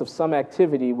prevalence of some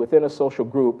activity within a social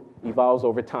group evolves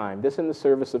over time. This in the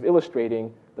service of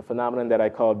illustrating the phenomenon that I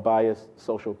called biased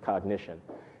social cognition.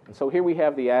 And so here we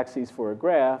have the axes for a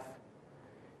graph,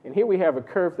 and here we have a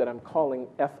curve that I'm calling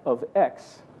f of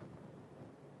x.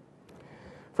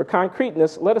 For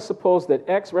concreteness, let us suppose that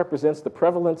x represents the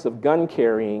prevalence of gun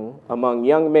carrying among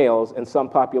young males in some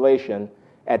population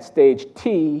at stage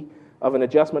t of an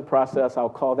adjustment process. I'll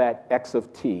call that x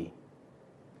of t.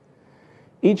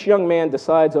 Each young man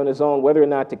decides on his own whether or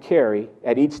not to carry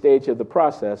at each stage of the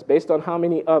process based on how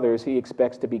many others he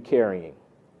expects to be carrying.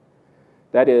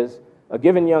 That is, a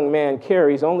given young man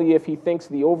carries only if he thinks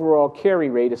the overall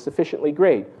carry rate is sufficiently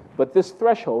great, but this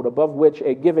threshold above which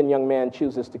a given young man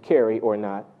chooses to carry or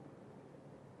not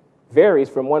varies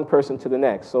from one person to the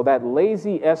next. So that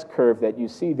lazy S-curve that you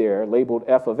see there, labeled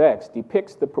f of x,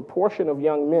 depicts the proportion of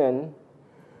young men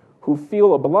who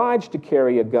feel obliged to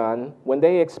carry a gun when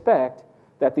they expect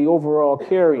that the overall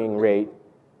carrying rate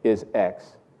is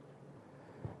x.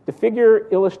 The figure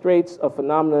illustrates a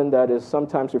phenomenon that is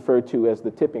sometimes referred to as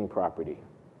the tipping property.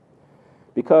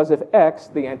 Because if x,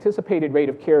 the anticipated rate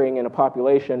of carrying in a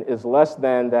population, is less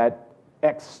than that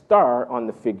x star on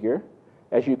the figure,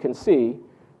 as you can see,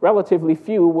 relatively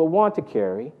few will want to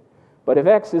carry. But if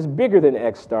x is bigger than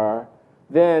x star,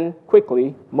 then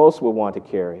quickly most will want to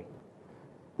carry.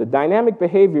 The dynamic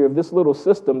behavior of this little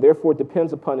system therefore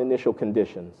depends upon initial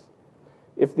conditions.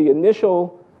 If the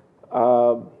initial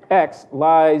x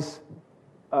lies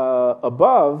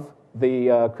above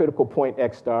the critical point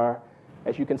x star,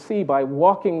 as you can see by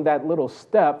walking that little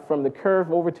step from the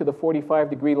curve over to the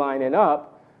 45-degree line and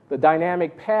up, the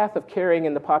dynamic path of carrying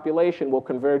in the population will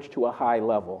converge to a high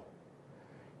level.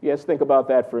 Yes, think about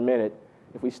that for a minute.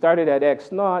 If we started at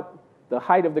x naught, the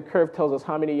height of the curve tells us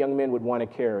how many young men would want to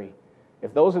carry.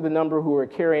 If those are the number who are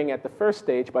carrying at the first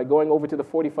stage, by going over to the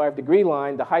 45-degree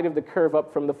line, the height of the curve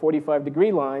up from the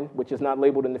 45-degree line, which is not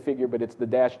labeled in the figure, but it's the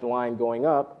dashed line going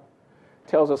up,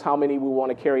 tells us how many we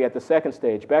want to carry at the second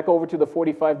stage. Back over to the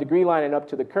 45-degree line and up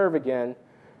to the curve again,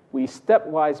 we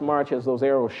stepwise march, as those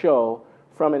arrows show,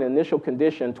 from an initial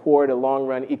condition toward a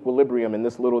long-run equilibrium in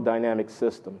this little dynamic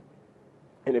system.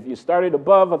 And if you started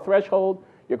above a threshold,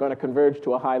 you're going to converge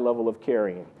to a high level of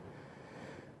carrying.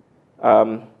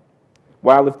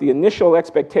 While if the initial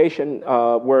expectation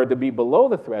were to be below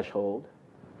the threshold,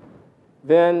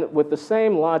 then with the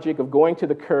same logic of going to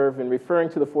the curve and referring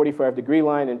to the 45-degree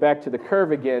line and back to the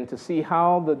curve again to see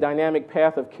how the dynamic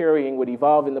path of carrying would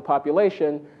evolve in the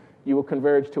population, you will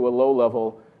converge to a low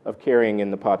level of carrying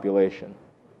in the population.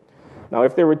 Now,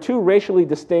 if there were two racially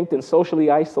distinct and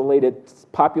socially isolated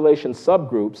population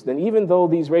subgroups, then even though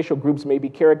these racial groups may be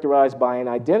characterized by an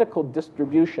identical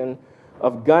distribution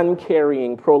of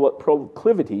gun-carrying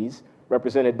proclivities,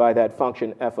 represented by that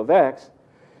function f of x,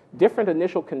 different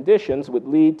initial conditions would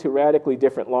lead to radically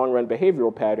different long-run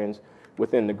behavioral patterns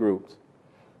within the groups.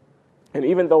 And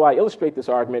even though I illustrate this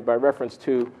argument by reference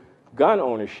to gun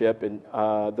ownership, and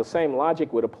the same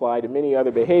logic would apply to many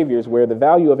other behaviors where the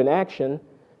value of an action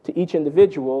to each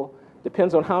individual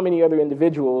depends on how many other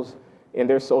individuals in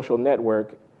their social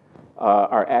network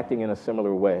are acting in a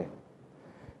similar way.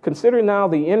 Consider now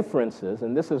the inferences,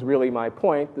 and this is really my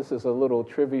point. This is a little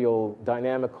trivial,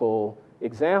 dynamical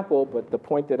example, but the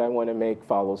point that I want to make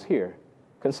follows here.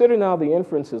 Consider now the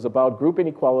inferences about group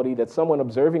inequality that someone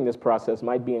observing this process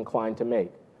might be inclined to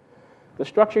make. The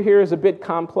structure here is a bit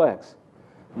complex.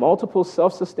 Multiple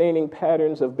self-sustaining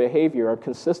patterns of behavior are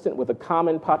consistent with a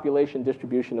common population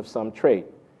distribution of some trait.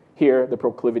 Here, the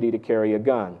proclivity to carry a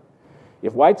gun.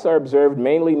 If whites are observed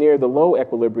mainly near the low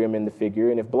equilibrium in the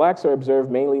figure, and if blacks are observed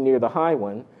mainly near the high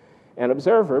one, an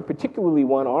observer, particularly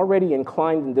one already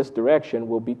inclined in this direction,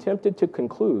 will be tempted to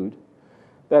conclude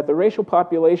that the racial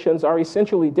populations are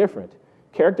essentially different,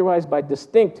 characterized by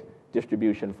distinct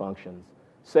distribution functions.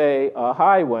 Say, a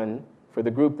high one for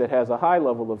the group that has a high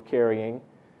level of carrying,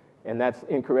 and that's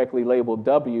incorrectly labeled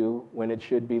W when it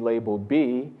should be labeled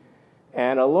B,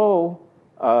 and a low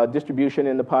distribution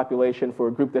in the population for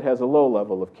a group that has a low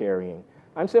level of carrying.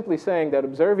 I'm simply saying that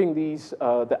observing these,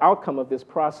 the outcome of this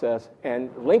process and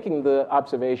linking the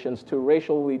observations to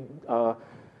racial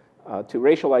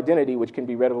identity, which can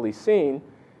be readily seen,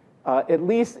 at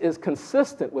least is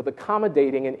consistent with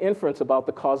accommodating an inference about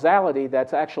the causality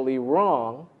that's actually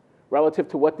wrong relative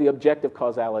to what the objective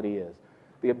causality is.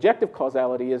 The objective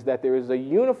causality is that there is a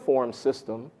uniform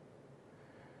system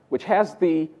which has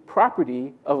the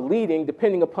property of leading,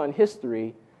 depending upon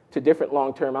history, to different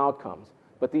long-term outcomes.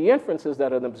 But the inferences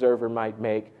that an observer might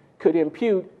make could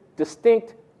impute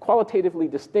distinct, qualitatively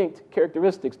distinct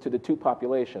characteristics to the two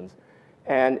populations.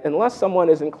 And unless someone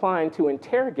is inclined to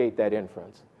interrogate that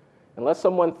inference, unless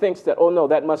someone thinks that, oh no,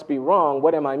 that must be wrong,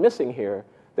 what am I missing here,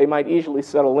 they might easily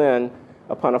settle in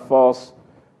upon a false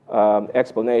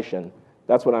explanation.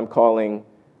 That's what I'm calling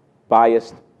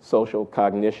biased social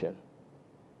cognition.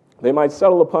 They might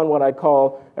settle upon what I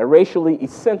call a racially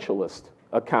essentialist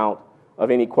account of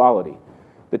inequality.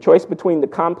 The choice between the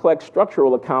complex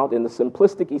structural account and the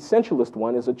simplistic essentialist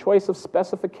one is a choice of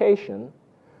specification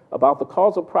about the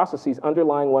causal processes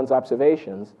underlying one's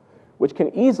observations, which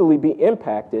can easily be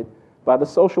impacted by the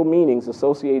social meanings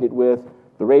associated with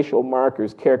the racial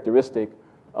markers characteristic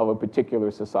of a particular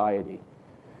society.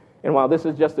 And while this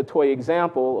is just a toy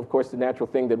example, of course, the natural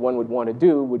thing that one would want to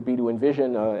do would be to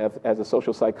envision, as a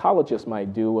social psychologist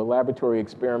might do, a laboratory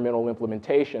experimental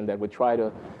implementation that would try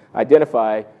to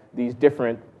identify these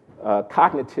different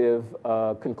cognitive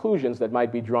conclusions that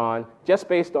might be drawn just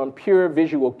based on pure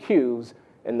visual cues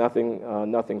and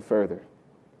nothing further.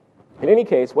 In any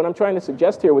case, what I'm trying to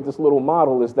suggest here with this little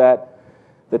model is that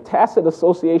the tacit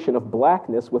association of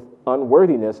blackness with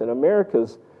unworthiness in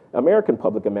American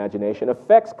public imagination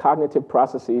affects cognitive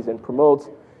processes and promotes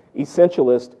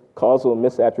essentialist causal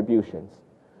misattributions.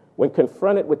 When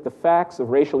confronted with the facts of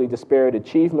racially disparate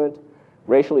achievement,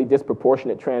 racially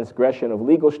disproportionate transgression of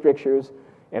legal strictures,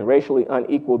 and racially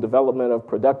unequal development of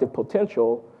productive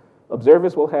potential,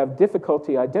 observers will have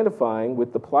difficulty identifying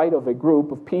with the plight of a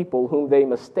group of people whom they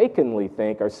mistakenly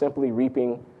think are simply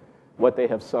reaping what they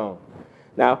have sown.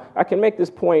 Now, I can make this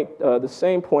point, the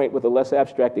same point with a less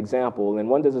abstract example, and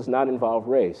one that does not involve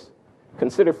race.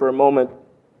 Consider for a moment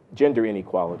gender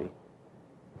inequality.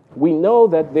 We know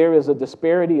that there is a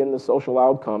disparity in the social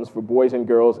outcomes for boys and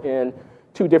girls in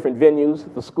two different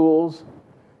venues, the schools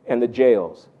and the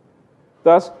jails.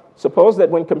 Thus, suppose that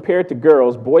when compared to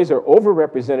girls, boys are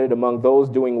overrepresented among those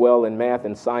doing well in math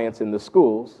and science in the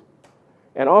schools,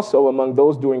 and also among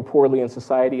those doing poorly in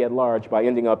society at large by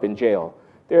ending up in jail.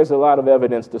 There's a lot of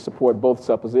evidence to support both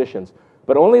suppositions,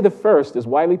 but only the first is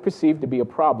widely perceived to be a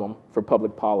problem for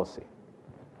public policy.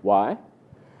 Why?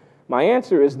 My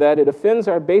answer is that it offends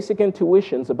our basic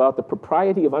intuitions about the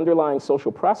propriety of underlying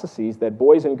social processes that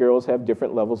boys and girls have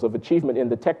different levels of achievement in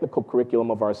the technical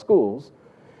curriculum of our schools.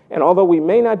 And although we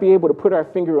may not be able to put our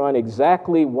finger on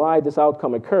exactly why this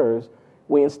outcome occurs,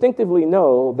 we instinctively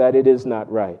know that it is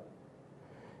not right.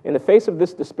 In the face of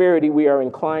this disparity, we are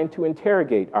inclined to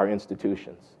interrogate our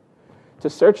institutions, to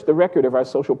search the record of our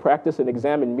social practice and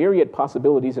examine myriad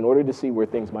possibilities in order to see where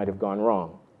things might have gone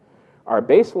wrong. Our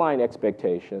baseline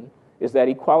expectation is that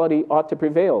equality ought to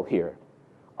prevail here.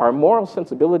 Our moral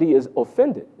sensibility is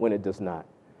offended when it does not,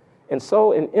 and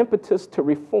so an impetus to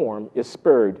reform is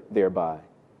spurred thereby.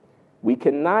 We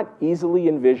cannot easily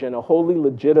envision a wholly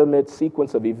legitimate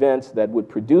sequence of events that would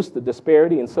produce the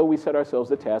disparity, and so we set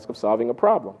ourselves the task of solving a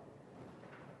problem.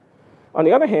 On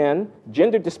the other hand,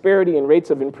 gender disparity in rates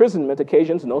of imprisonment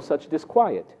occasions no such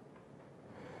disquiet.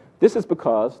 This is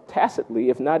because, tacitly,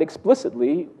 if not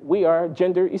explicitly, we are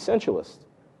gender essentialists.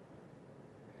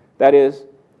 That is,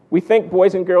 we think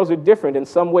boys and girls are different in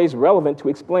some ways relevant to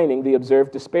explaining the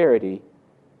observed disparity,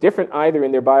 different either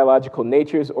in their biological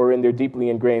natures or in their deeply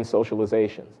ingrained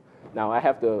socializations. Now, I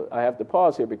have to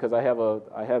pause here because I have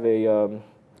a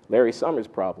Larry Summers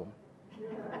problem.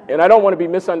 And I don't want to be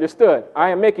misunderstood. I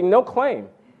am making no claim.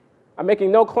 I'm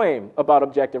making no claim about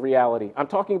objective reality. I'm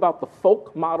talking about the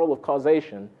folk model of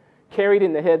causation carried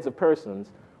in the heads of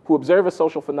persons who observe a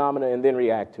social phenomena and then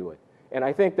react to it. And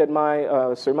I think that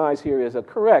my surmise here is a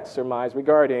correct surmise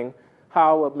regarding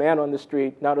how a man on the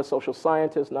street, not a social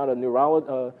scientist, not a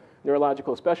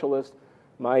neurological specialist,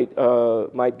 might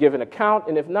give an account,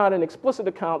 and if not an explicit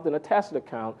account, then a tacit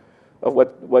account of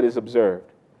what is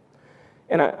observed.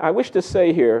 And I wish to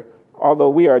say here, although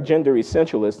we are gender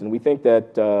essentialists and we think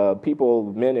that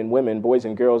people, men and women, boys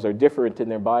and girls, are different in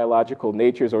their biological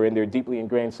natures or in their deeply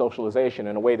ingrained socialization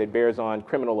in a way that bears on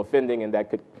criminal offending and that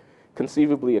could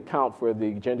conceivably account for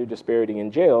the gender disparity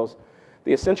in jails,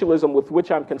 the essentialism with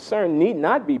which I'm concerned need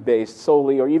not be based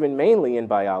solely or even mainly in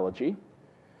biology.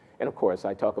 And of course,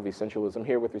 I talk of essentialism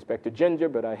here with respect to gender,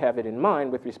 but I have it in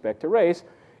mind with respect to race.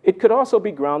 It could also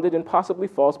be grounded in possibly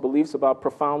false beliefs about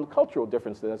profound cultural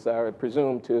differences that are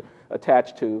presumed to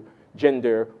attach to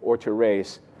gender or to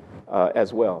race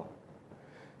as well.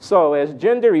 So as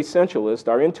gender essentialists,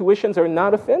 our intuitions are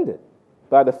not offended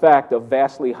by the fact of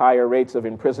vastly higher rates of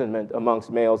imprisonment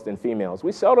amongst males than females.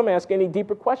 We seldom ask any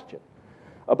deeper question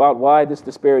about why this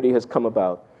disparity has come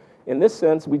about. In this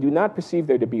sense, we do not perceive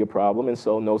there to be a problem, and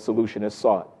so no solution is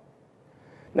sought.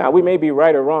 Now, we may be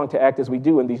right or wrong to act as we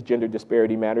do in these gender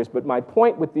disparity matters, but my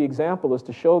point with the example is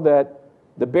to show that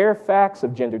the bare facts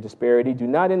of gender disparity do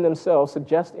not in themselves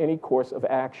suggest any course of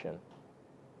action.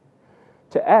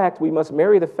 To act, we must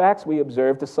marry the facts we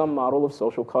observe to some model of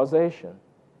social causation.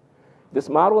 This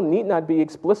model need not be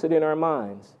explicit in our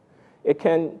minds. It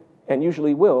can, and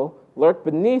usually will, lurk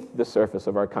beneath the surface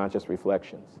of our conscious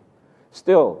reflections.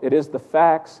 Still, it is the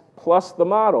facts plus the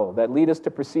model that lead us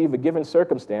to perceive a given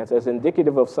circumstance as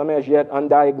indicative of some as yet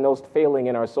undiagnosed failing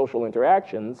in our social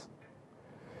interactions,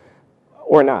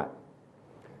 or not.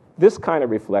 This kind of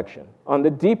reflection on the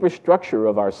deeper structure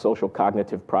of our social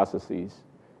cognitive processes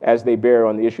as they bear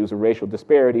on the issues of racial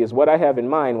disparity is what I have in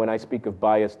mind when I speak of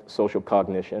biased social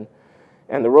cognition,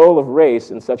 and the role of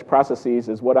race in such processes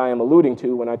is what I am alluding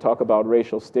to when I talk about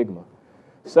racial stigma.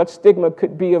 Such stigma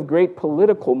could be of great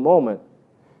political moment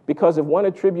because if one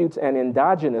attributes an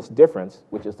endogenous difference,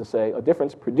 which is to say a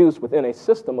difference produced within a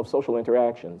system of social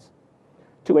interactions,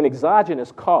 to an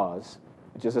exogenous cause,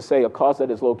 which is to say a cause that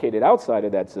is located outside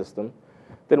of that system,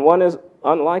 then one is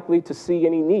unlikely to see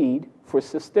any need for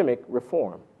systemic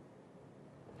reform.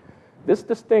 This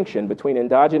distinction between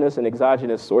endogenous and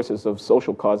exogenous sources of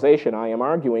social causation, I am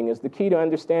arguing, is the key to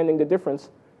understanding the difference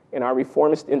in our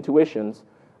reformist intuitions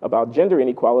about gender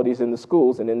inequalities in the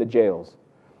schools and in the jails.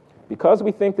 Because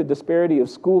we think the disparity of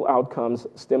school outcomes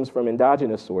stems from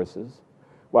endogenous sources,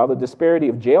 while the disparity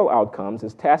of jail outcomes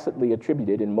is tacitly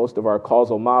attributed in most of our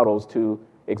causal models to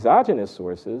exogenous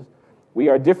sources, we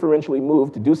are differentially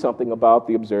moved to do something about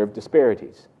the observed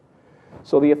disparities.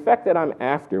 So the effect that I'm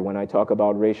after when I talk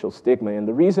about racial stigma, and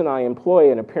the reason I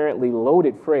employ an apparently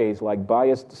loaded phrase like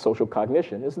biased social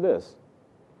cognition, is this.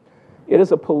 It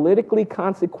is a politically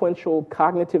consequential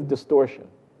cognitive distortion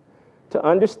to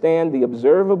understand the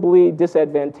observably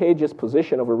disadvantageous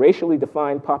position of a racially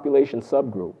defined population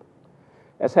subgroup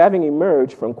as having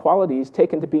emerged from qualities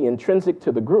taken to be intrinsic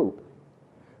to the group,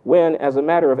 when, as a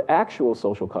matter of actual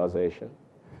social causation,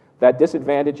 that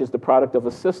disadvantage is the product of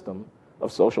a system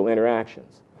of social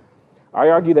interactions. I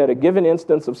argue that a given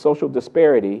instance of social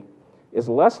disparity is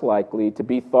less likely to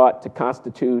be thought to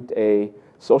constitute a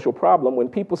social problem when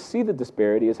people see the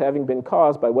disparity as having been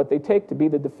caused by what they take to be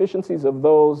the deficiencies of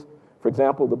those, for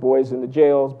example, the boys in the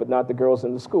jails, but not the girls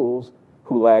in the schools,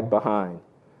 who lag behind.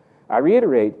 I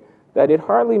reiterate that it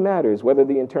hardly matters whether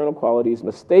the internal qualities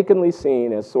mistakenly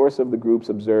seen as source of the group's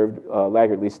observed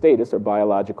laggardly status are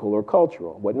biological or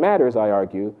cultural. What matters, I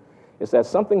argue, is that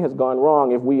something has gone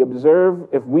wrong if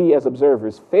we as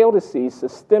observers fail to see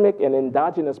systemic and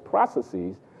endogenous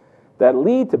processes that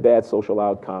lead to bad social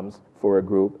outcomes for a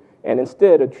group, and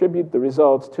instead attribute the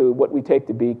results to what we take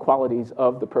to be qualities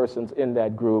of the persons in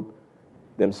that group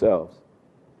themselves.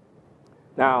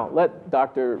 Now, let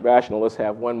Dr. Rationalist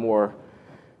have one more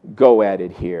go at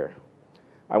it here.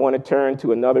 I want to turn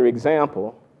to another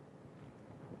example.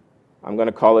 I'm going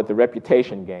to call it the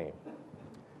reputation game.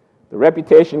 The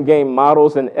reputation game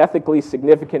models an ethically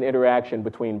significant interaction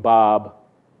between Bob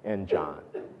and John.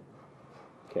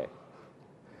 Okay.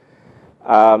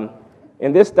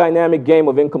 In this dynamic game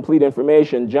of incomplete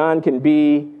information, John can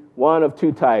be one of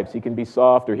two types. He can be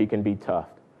soft or he can be tough.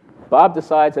 Bob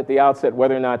decides at the outset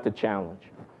whether or not to challenge.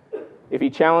 If he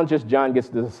challenges, John gets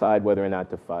to decide whether or not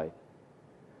to fight.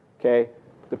 Okay?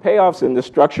 The payoffs in this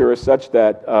structure are such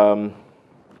that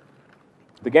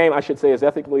the game, I should say, is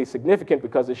ethically significant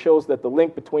because it shows that the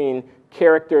link between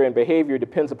character and behavior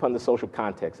depends upon the social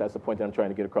context. That's the point that I'm trying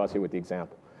to get across here with the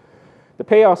example. The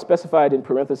payoffs specified in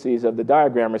parentheses of the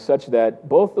diagram are such that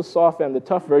both the soft and the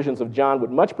tough versions of John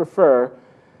would much prefer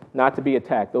not to be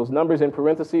attacked. Those numbers in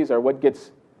parentheses are what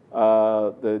gets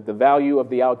the value of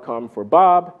the outcome for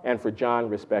Bob and for John,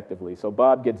 respectively. So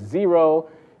Bob gets 0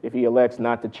 if he elects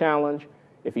not to challenge.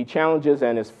 If he challenges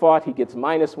and is fought, he gets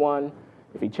 -1.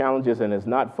 If he challenges and is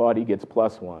not fought, he gets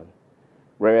 +1.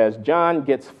 Whereas John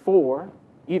gets 4,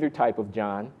 either type of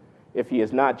John, if he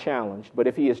is not challenged. But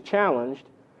if he is challenged,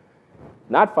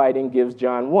 not fighting gives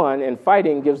John 1, and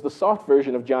fighting gives the soft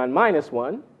version of John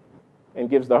 -1, and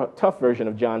gives the tough version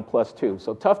of John +2.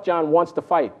 So tough John wants to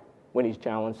fight when he's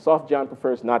challenged. Soft John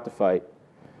prefers not to fight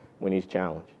when he's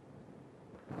challenged.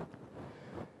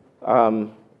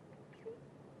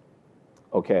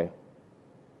 Okay.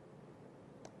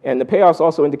 And the payoffs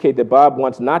also indicate that Bob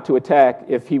wants not to attack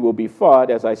if he will be fought,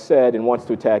 as I said, and wants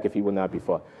to attack if he will not be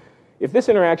fought. If this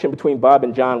interaction between Bob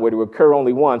and John were to occur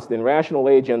only once, then rational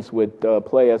agents would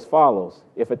play as follows.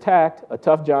 If attacked, a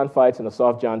tough John fights and a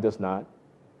soft John does not.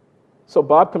 So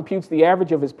Bob computes the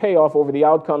average of his payoff over the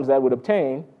outcomes that would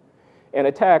obtain and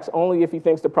attacks only if he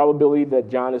thinks the probability that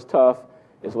John is tough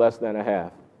is less than a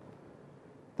half.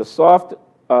 The soft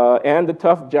and the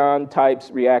tough John types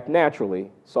react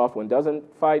naturally. Soft one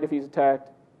doesn't fight if he's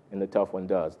attacked, and the tough one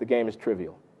does. The game is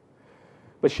trivial.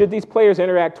 But should these players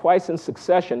interact twice in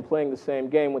succession, playing the same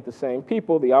game with the same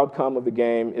people, the outcome of the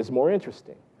game is more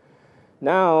interesting.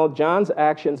 Now, John's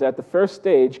actions at the first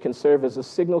stage can serve as a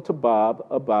signal to Bob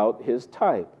about his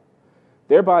type,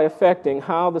 thereby affecting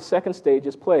how the second stage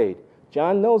is played.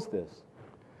 John knows this.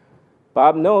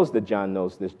 Bob knows that John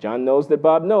knows this. John knows that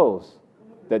Bob knows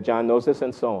that John knows this,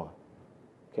 and so on.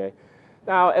 Okay?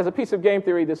 Now, as a piece of game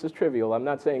theory, this is trivial. I'm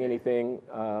not saying anything,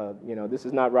 this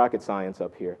is not rocket science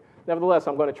up here. Nevertheless,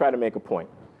 I'm going to try to make a point.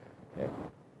 Okay?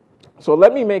 So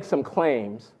let me make some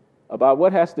claims about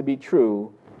what has to be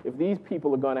true if these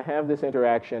people are going to have this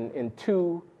interaction in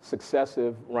two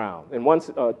successive rounds.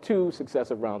 Two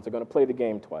successive rounds. They're going to play the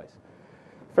game twice.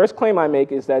 First claim I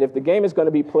make is that if the game is going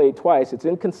to be played twice, it's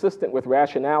inconsistent with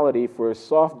rationality for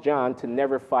soft John to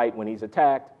never fight when he's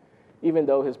attacked, even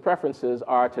though his preferences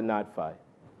are to not fight.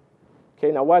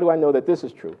 Okay, now why do I know that this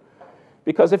is true?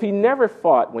 Because if he never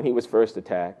fought when he was first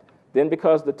attacked, then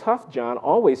because the tough John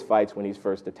always fights when he's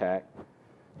first attacked,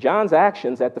 John's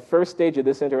actions at the first stage of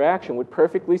this interaction would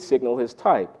perfectly signal his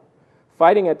type.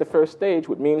 Fighting at the first stage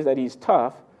would mean that he's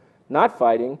tough. Not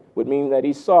fighting would mean that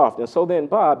he's soft. And so then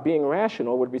Bob, being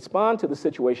rational, would respond to the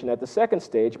situation at the second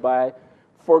stage by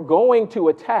foregoing to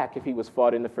attack if he was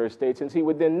fought in the first stage, since he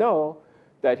would then know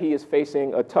that he is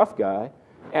facing a tough guy,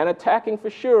 and attacking for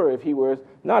sure if he were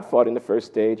not fought in the first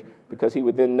stage, because he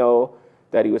would then know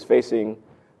that he was facing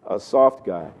a soft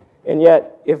guy. And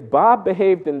yet, if Bob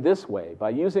behaved in this way, by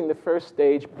using the first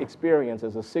stage experience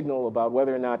as a signal about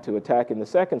whether or not to attack in the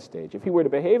second stage, if he were to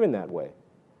behave in that way,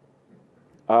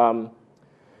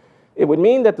 it would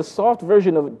mean that the soft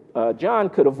version of John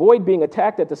could avoid being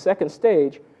attacked at the second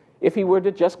stage if he were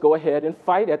to just go ahead and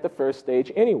fight at the first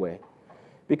stage anyway.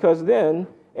 Because then,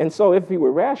 and so if he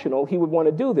were rational, he would want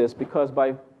to do this, because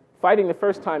by fighting the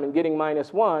first time and getting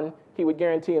 -1, he would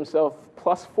guarantee himself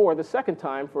 +4 the second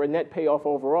time for a net payoff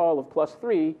overall of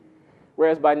 +3,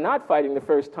 whereas by not fighting the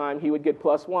first time, he would get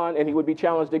 +1, and he would be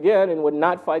challenged again and would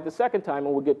not fight the second time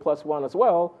and would get +1 as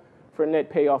well for a net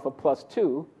payoff of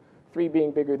 +2. 3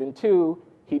 being bigger than 2,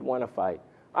 he'd want to fight.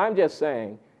 I'm just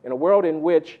saying, in a world in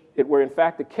which it were in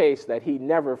fact the case that he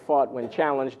never fought when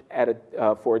challenged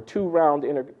for a 2-round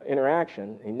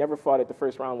interaction, he never fought at the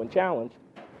first round when challenged,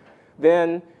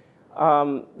 then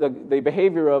the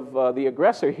behavior of the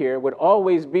aggressor here would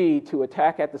always be to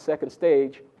attack at the second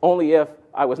stage only if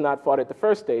I was not fought at the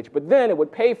first stage. But then it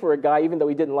would pay for a guy, even though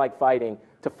he didn't like fighting,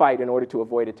 to fight in order to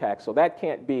avoid attack. So that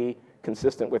can't be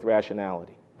consistent with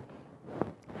rationality.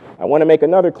 I want to make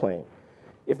another claim.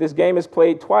 If this game is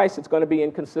played twice, it's going to be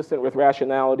inconsistent with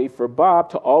rationality for Bob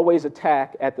to always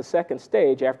attack at the second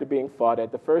stage after being fought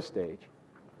at the first stage.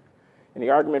 And the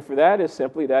argument for that is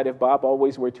simply that if Bob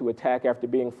always were to attack after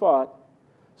being fought,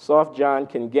 soft John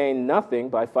can gain nothing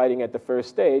by fighting at the first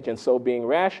stage, and so being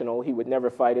rational, he would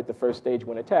never fight at the first stage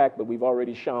when attacked, but we've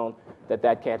already shown that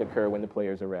that can't occur when the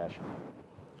players are rational.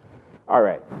 All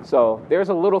right, so there's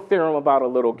a little theorem about a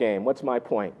little game. What's my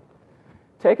point?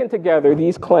 Taken together,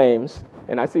 these claims,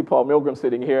 and I see Paul Milgram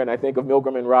sitting here, and I think of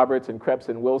Milgram and Roberts and Krebs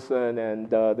and Wilson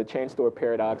and the chain store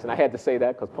paradox, and I had to say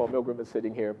that because Paul Milgram is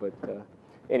sitting here, but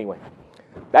anyway,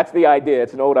 that's the idea.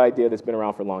 It's an old idea that's been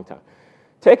around for a long time.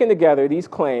 Taken together, these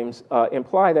claims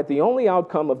imply that the only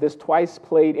outcome of this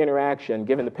twice-played interaction,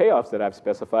 given the payoffs that I've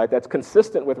specified, that's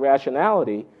consistent with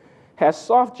rationality, has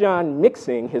Soft John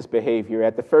mixing his behavior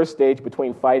at the first stage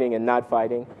between fighting and not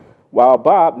fighting, while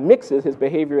Bob mixes his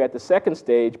behavior at the second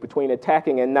stage between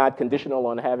attacking and not, conditional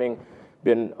on having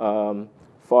been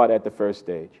fought at the first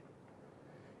stage.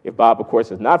 If Bob, of course,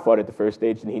 has not fought at the first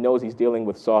stage, then he knows he's dealing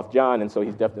with Soft John, and so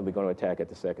he's definitely going to attack at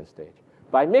the second stage.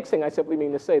 By mixing, I simply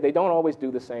mean to say they don't always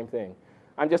do the same thing.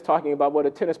 I'm just talking about what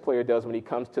a tennis player does when he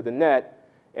comes to the net,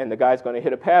 and the guy's going to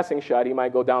hit a passing shot. He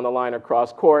might go down the line or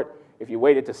cross court. If you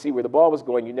waited to see where the ball was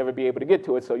going, you'd never be able to get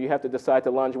to it, so you have to decide to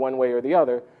lunge one way or the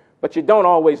other. But you don't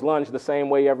always lunge the same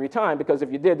way every time, because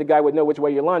if you did, the guy would know which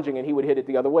way you're lunging, and he would hit it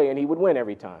the other way, and he would win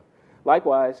every time.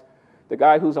 Likewise, the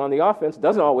guy who's on the offense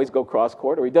doesn't always go cross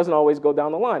court, or he doesn't always go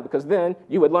down the line, because then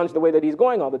you would lunge the way that he's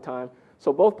going all the time.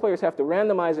 So both players have to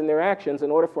randomize in their actions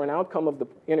in order for an outcome of the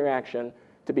interaction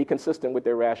to be consistent with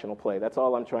their rational play. That's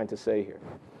all I'm trying to say here.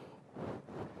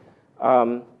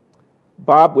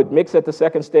 Bob would mix at the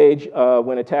second stage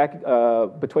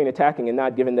between attacking and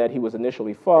not, given that he was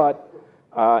initially fought.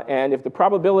 And if the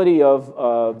probability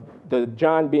of the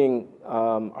John being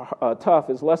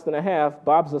tough is less than a half,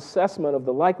 Bob's assessment of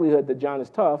the likelihood that John is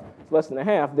tough is less than a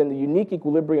half, then the unique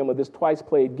equilibrium of this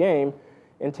twice-played game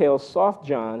entails Soft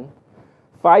John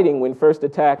fighting when first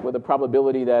attacked with a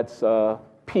probability that's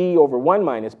p over 1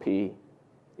 minus p,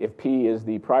 if p is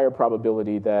the prior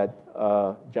probability that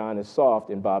John is soft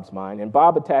in Bob's mind, and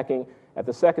Bob attacking at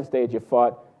the second stage if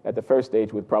fought at the first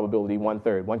stage with probability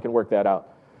 1/3. One can work that out.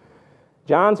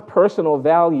 John's personal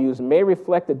values may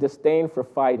reflect a disdain for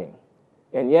fighting,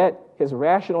 and yet his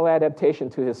rational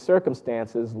adaptation to his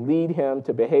circumstances lead him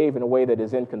to behave in a way that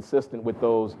is inconsistent with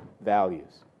those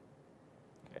values.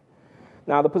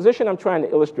 Now, the position I'm trying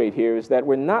to illustrate here is that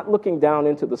we're not looking down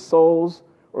into the souls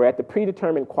or at the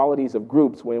predetermined qualities of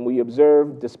groups when we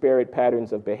observe disparate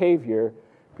patterns of behavior,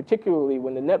 particularly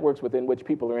when the networks within which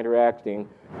people are interacting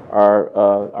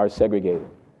are segregated.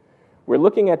 We're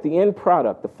looking at the end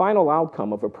product, the final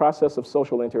outcome of a process of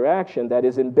social interaction that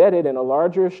is embedded in a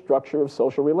larger structure of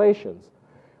social relations,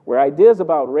 where ideas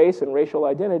about race and racial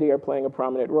identity are playing a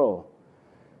prominent role.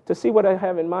 To see what I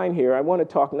have in mind here, I want to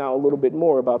talk now a little bit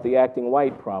more about the acting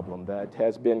white problem that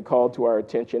has been called to our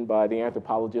attention by the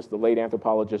anthropologist, the late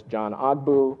anthropologist John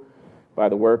Ogbu, by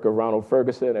the work of Ronald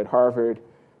Ferguson at Harvard,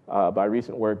 by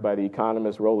recent work by the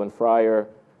economist Roland Fryer,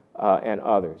 and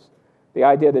others. The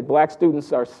idea that black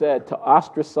students are said to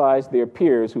ostracize their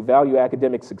peers who value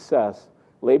academic success,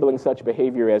 labeling such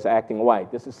behavior as acting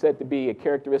white. This is said to be a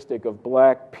characteristic of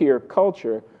black peer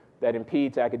culture that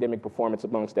impedes academic performance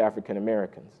amongst African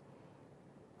Americans.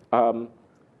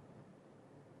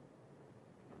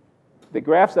 The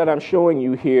graphs that I'm showing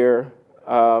you here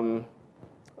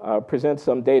present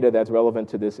some data that's relevant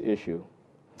to this issue,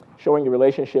 showing the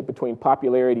relationship between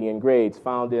popularity and grades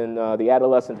found in the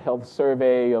Adolescent Health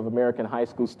Survey of American high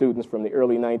school students from the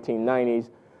early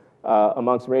 1990s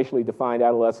amongst racially defined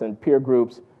adolescent peer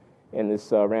groups in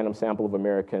this random sample of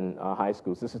American high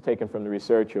schools. This is taken from the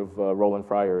research of Roland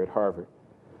Fryer at Harvard.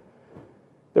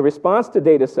 The response to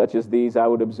data such as these, I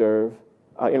would observe,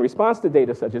 in response to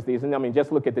data such as these, and I mean,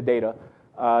 just look at the data,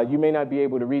 you may not be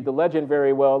able to read the legend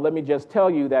very well. Let me just tell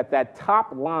you that that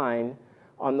top line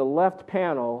on the left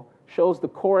panel shows the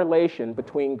correlation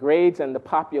between grades and the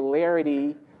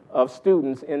popularity of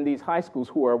students in these high schools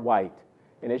who are white.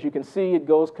 And as you can see, it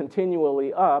goes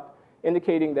continually up,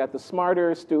 indicating that the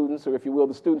smarter students, or if you will,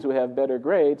 the students who have better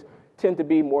grades, tend to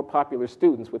be more popular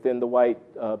students within the white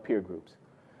peer groups.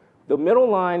 The middle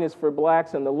line is for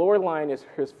blacks and the lower line is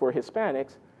for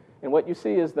Hispanics. And what you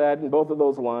see is that in both of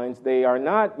those lines, they are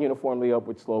not uniformly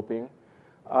upward sloping.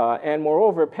 And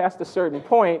moreover, past a certain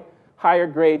point, higher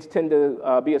grades tend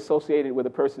to be associated with a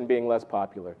person being less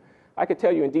popular. I could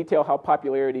tell you in detail how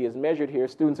popularity is measured here.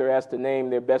 Students are asked to name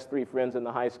their best 3 friends in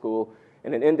the high school,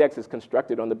 and an index is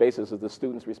constructed on the basis of the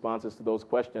student's responses to those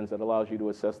questions that allows you to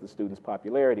assess the student's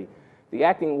popularity. The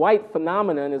acting white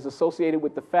phenomenon is associated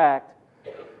with the fact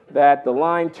that the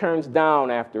line turns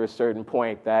down after a certain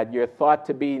point, that you're thought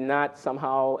to be not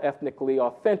somehow ethnically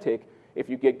authentic if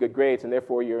you get good grades, and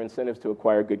therefore your incentives to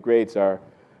acquire good grades are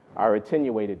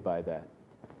attenuated by that.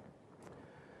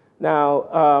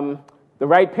 Now, the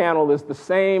right panel is the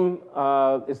same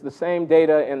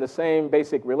data and the same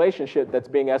basic relationship that's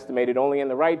being estimated, only in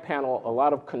the right panel, a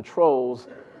lot of controls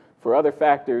for other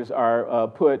factors are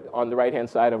put on the right-hand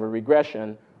side of a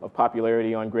regression of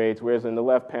popularity on grades, whereas in the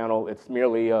left panel, it's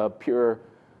merely a pure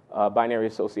binary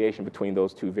association between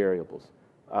those two variables.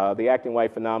 The acting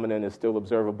white phenomenon is still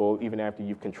observable even after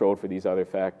you've controlled for these other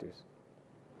factors.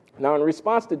 Now, in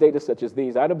response to data such as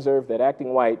these, I'd observe that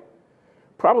acting white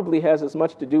probably has as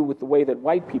much to do with the way that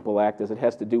white people act as it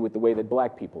has to do with the way that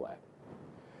black people act.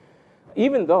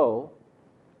 Even though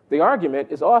the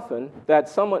argument is often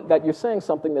that you're saying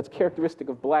something that's characteristic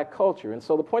of black culture. And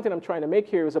so the point that I'm trying to make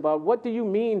here is about what do you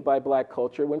mean by black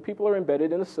culture when people are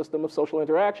embedded in a system of social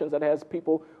interactions that has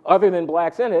people other than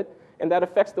blacks in it, and that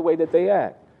affects the way that they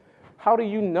act? How do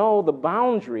you know the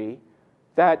boundary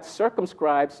that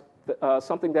circumscribes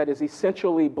something that is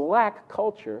essentially black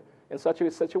culture in such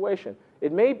a situation?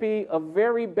 It may be a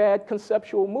very bad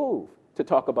conceptual move to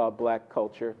talk about black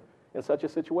culture in such a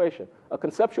situation, a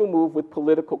conceptual move with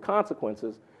political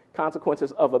consequences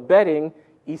of abetting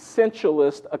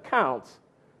essentialist accounts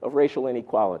of racial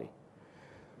inequality.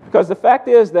 Because the fact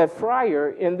is that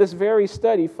Fryer, in this very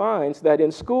study, finds that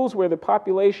in schools where the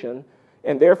population,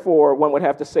 and therefore one would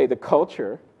have to say the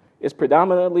culture, is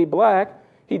predominantly black,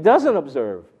 he doesn't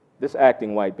observe this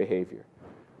acting white behavior.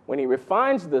 When he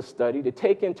refines this study to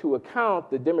take into account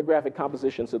the demographic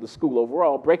compositions of the school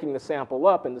overall, breaking the sample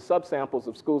up into subsamples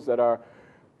of schools that are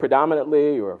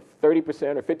predominantly or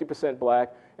 30% or 50%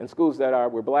 black and schools that are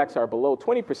where blacks are below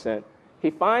 20%, he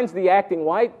finds the acting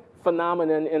white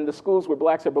phenomenon in the schools where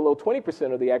blacks are below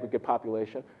 20% of the aggregate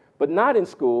population, but not in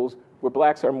schools where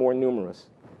blacks are more numerous.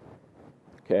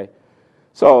 Okay?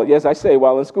 So, as I say,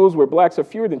 while in schools where blacks are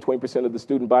fewer than 20% of the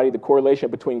student body, the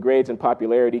correlation between grades and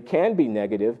popularity can be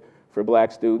negative for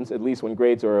black students, at least when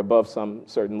grades are above some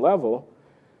certain level,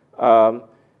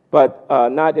 but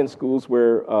not in schools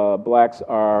where blacks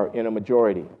are in a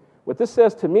majority. What this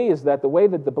says to me is that the way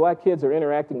that the black kids are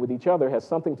interacting with each other has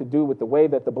something to do with the way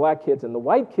that the black kids and the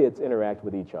white kids interact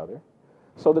with each other.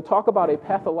 So to talk about a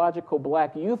pathological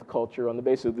black youth culture on the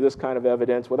basis of this kind of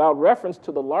evidence without reference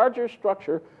to the larger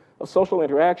structure of social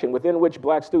interaction within which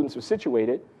black students are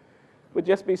situated would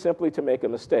just be simply to make a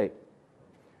mistake.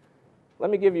 Let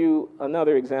me give you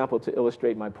another example to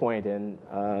illustrate my point. And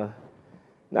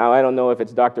now I don't know if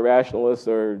it's Dr. Rationalist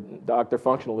or Dr.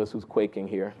 Functionalist who's quaking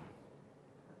here.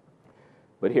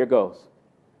 But here goes.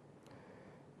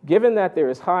 Given that there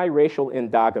is high racial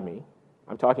endogamy,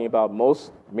 I'm talking about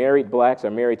most married blacks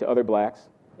are married to other blacks,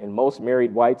 and most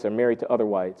married whites are married to other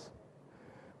whites,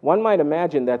 one might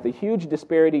imagine that the huge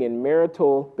disparity in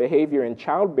marital behavior and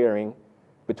childbearing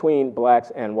between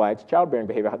blacks and whites, childbearing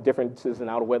behavior, differences in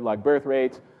out-of-wedlock birth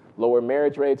rates, lower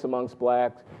marriage rates amongst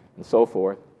blacks, and so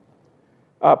forth,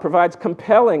 provides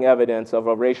compelling evidence of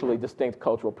a racially distinct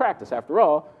cultural practice. After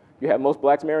all, you have most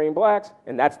blacks marrying blacks,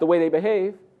 and that's the way they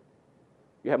behave.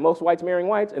 You have most whites marrying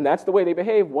whites, and that's the way they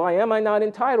behave. Why am I not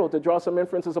entitled to draw some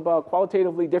inferences about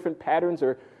qualitatively different patterns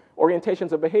or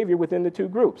orientations of behavior within the two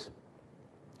groups?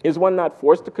 Is one not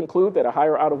forced to conclude that a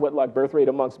higher out-of-wedlock birth rate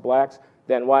amongst blacks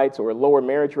than whites or a lower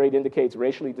marriage rate indicates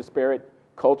racially disparate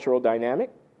cultural dynamic?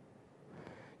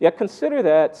 Yet consider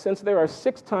that since there are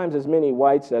 6 times as many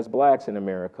whites as blacks in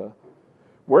America,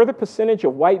 were the percentage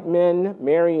of white men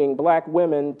marrying black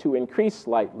women to increase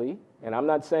slightly, and I'm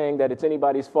not saying that it's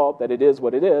anybody's fault that it is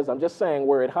what it is, I'm just saying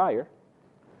were it higher,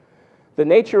 the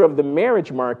nature of the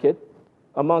marriage market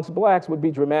amongst blacks would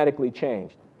be dramatically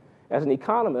changed. As an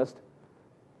economist,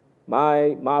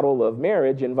 my model of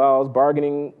marriage involves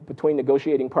bargaining between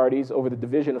negotiating parties over the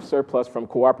division of surplus from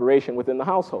cooperation within the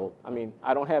household. I mean,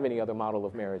 I don't have any other model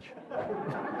of marriage.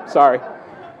 Sorry.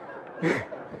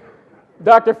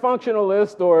 Dr.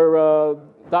 Functionalist or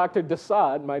Dr.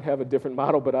 Desaad might have a different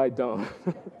model, but I don't.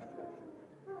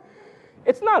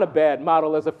 It's not a bad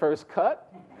model as a first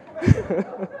cut.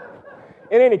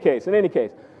 In any case,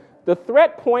 the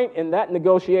threat point in that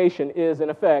negotiation is, in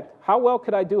effect, how well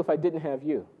could I do if I didn't have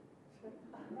you?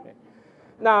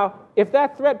 Now, if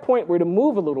that threat point were to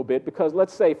move a little bit, because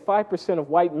let's say 5% of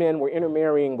white men were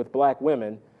intermarrying with black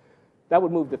women, that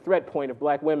would move the threat point of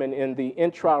black women in the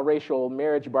intra-racial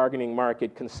marriage bargaining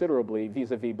market considerably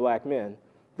vis-a-vis black men.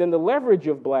 Then the leverage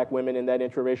of black women in that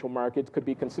intraracial market could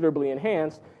be considerably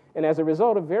enhanced, and as a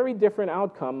result, a very different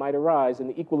outcome might arise in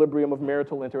the equilibrium of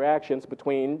marital interactions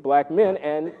between black men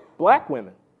and black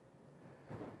women.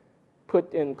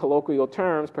 Put in colloquial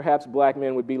terms, perhaps black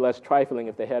men would be less trifling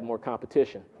if they had more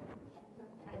competition.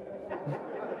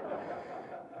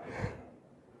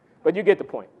 But you get the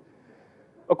point.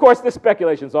 Of course, this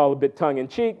speculation is all a bit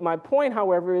tongue-in-cheek. My point,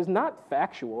 however, is not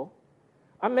factual.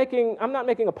 I'm not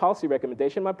making a policy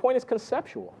recommendation. My point is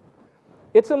conceptual.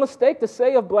 It's a mistake to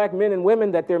say of black men and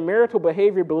women that their marital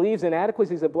behavior believes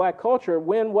inadequacies of black culture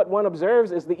when what one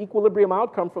observes is the equilibrium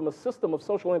outcome from a system of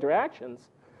social interactions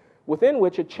within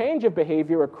which a change of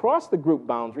behavior across the group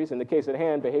boundaries, in the case at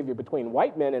hand, behavior between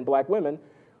white men and black women,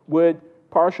 would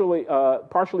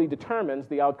partially determines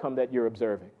the outcome that you're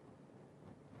observing.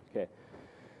 Okay.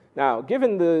 Now,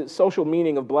 given the social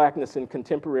meaning of blackness in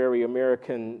contemporary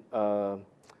American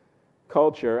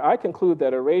culture, I conclude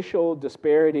that a racial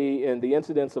disparity in the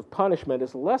incidence of punishment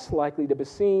is less likely to be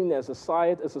seen as a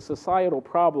societal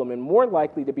problem and more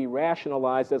likely to be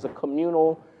rationalized as a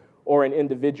communal or an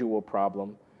individual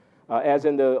problem. As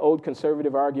in the old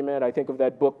conservative argument, I think of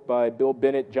that book by Bill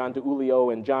Bennett, John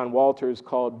DiIulio, and John Walters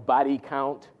called Body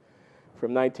Count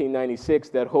from 1996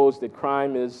 that holds that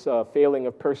crime is a failing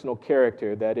of personal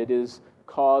character, that it is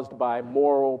caused by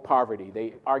moral poverty.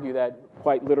 They argue that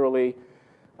quite literally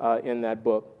in that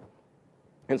book.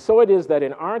 And so it is that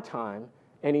in our time,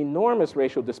 an enormous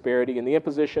racial disparity in the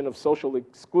imposition of social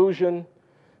exclusion,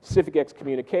 civic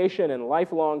excommunication, and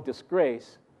lifelong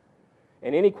disgrace,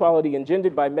 and inequality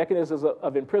engendered by mechanisms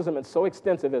of imprisonment so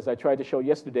extensive, as I tried to show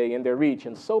yesterday, in their reach,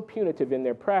 and so punitive in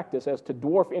their practice as to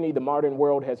dwarf any the modern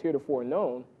world has heretofore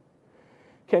known,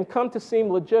 can come to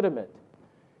seem legitimate,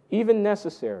 even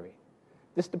necessary.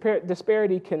 This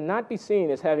disparity cannot be seen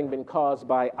as having been caused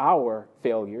by our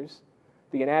failures.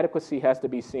 The inadequacy has to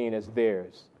be seen as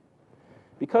theirs.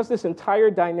 Because this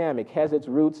entire dynamic has its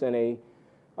roots in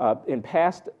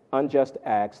past unjust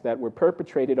acts that were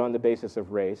perpetrated on the basis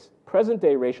of race,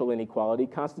 present-day racial inequality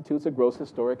constitutes a gross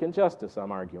historic injustice,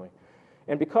 I'm arguing.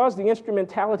 And because the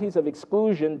instrumentalities of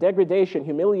exclusion, degradation,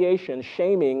 humiliation,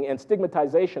 shaming, and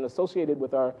stigmatization associated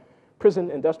with our prison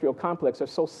industrial complex are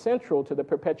so central to the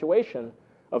perpetuation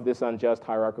of this unjust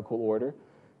hierarchical order,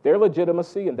 their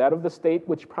legitimacy and that of the state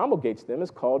which promulgates them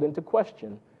is called into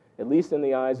question, at least in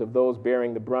the eyes of those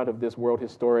bearing the brunt of this world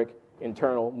historic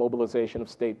internal mobilization of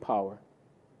state power.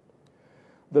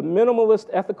 The minimalist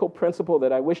ethical principle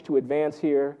that I wish to advance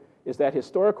here is that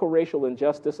historical racial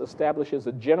injustice establishes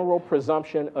a general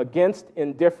presumption against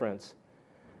indifference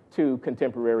to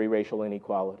contemporary racial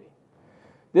inequality.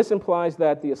 This implies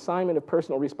that the assignment of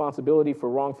personal responsibility for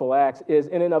wrongful acts is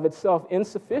in and of itself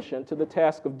insufficient to the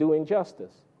task of doing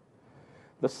justice.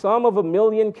 The sum of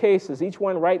 1,000,000 cases, each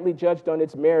one rightly judged on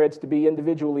its merits to be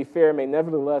individually fair, may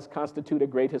nevertheless constitute a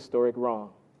great historic wrong.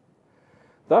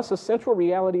 Thus, a central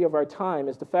reality of our time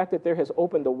is the fact that there has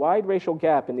opened a wide racial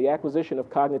gap in the acquisition of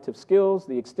cognitive skills,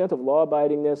 the extent of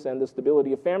law-abidingness, and the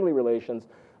stability of family relations,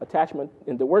 attachment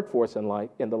in the workforce and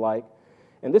the like.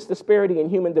 And this disparity in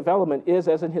human development is,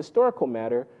 as an historical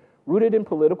matter, rooted in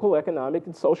political, economic,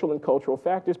 and social and cultural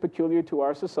factors peculiar to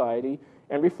our society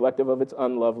and reflective of its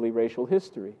unlovely racial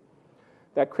history.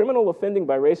 That criminal offending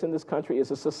by race in this country is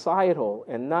a societal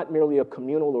and not merely a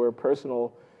communal or a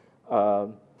personal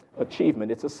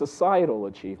achievement. It's a societal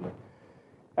achievement.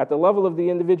 At the level of the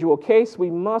individual case,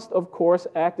 we must, of course,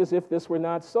 act as if this were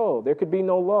not so. There could be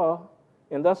no law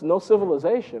and thus no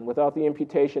civilization without the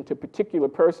imputation to particular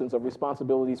persons of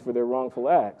responsibilities for their wrongful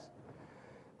acts.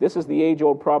 This is the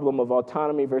age-old problem of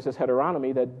autonomy versus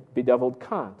heteronomy that bedeviled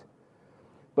Kant.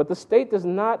 But the state does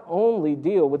not only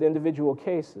deal with individual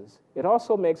cases, it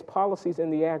also makes policies in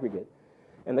the aggregate,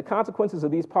 and the consequences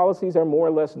of these policies are more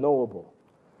or less knowable.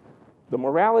 The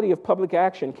morality of public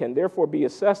action can therefore be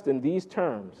assessed in these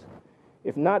terms,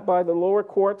 if not by the lower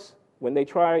courts when they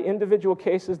try individual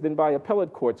cases, then by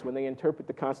appellate courts when they interpret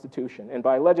the Constitution, and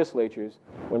by legislatures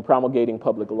when promulgating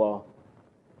public law.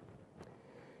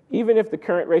 Even if the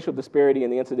current racial disparity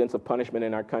in the incidence of punishment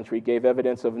in our country gave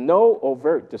evidence of no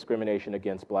overt discrimination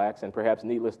against blacks, and perhaps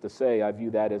needless to say, I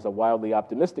view that as a wildly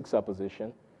optimistic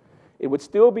supposition, it would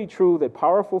still be true that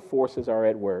powerful forces are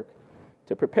at work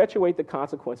to perpetuate the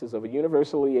consequences of a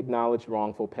universally acknowledged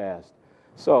wrongful past.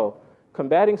 So,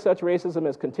 combating such racism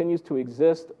as continues to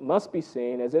exist must be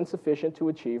seen as insufficient to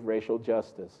achieve racial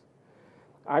justice.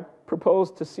 I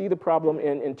propose to see the problem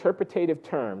in interpretative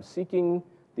terms, seeking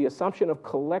the assumption of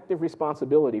collective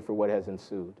responsibility for what has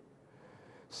ensued.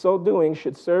 So doing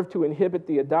should serve to inhibit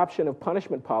the adoption of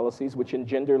punishment policies which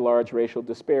engender large racial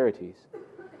disparities.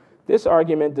 This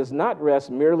argument does not rest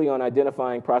merely on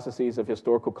identifying processes of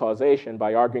historical causation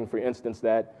by arguing, for instance,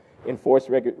 that enforced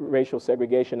racial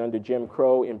segregation under Jim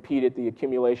Crow impeded the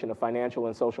accumulation of financial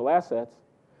and social assets,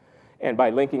 and by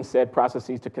linking said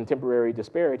processes to contemporary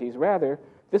disparities. Rather,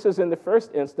 this is in the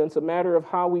first instance a matter of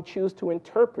how we choose to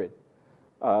interpret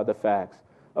the facts,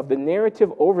 of the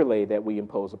narrative overlay that we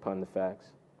impose upon the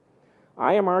facts.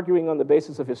 I am arguing on the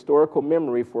basis of historical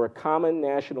memory for a common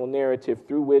national narrative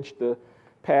through which the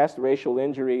past racial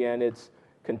injury and its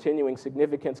continuing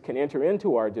significance can enter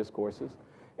into our discourses,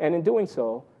 and in doing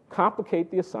so, complicate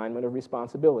the assignment of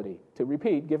responsibility. To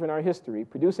repeat, given our history,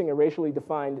 producing a racially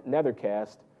defined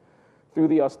nethercaste through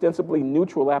the ostensibly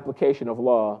neutral application of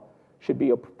law should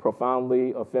be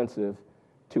profoundly offensive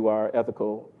to our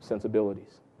ethical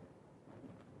sensibilities.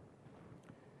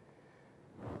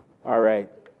 All right,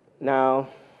 now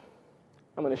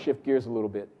I'm going to shift gears a little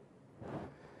bit.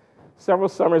 Several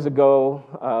summers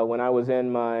ago, when I was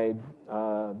in my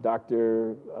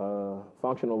Dr.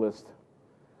 Functionalist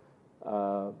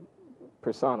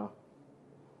persona,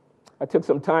 I took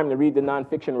some time to read the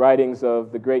nonfiction writings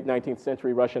of the great 19th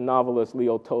century Russian novelist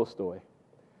Leo Tolstoy.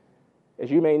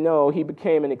 As you may know, he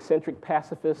became an eccentric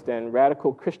pacifist and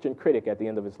radical Christian critic at the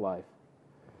end of his life.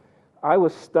 I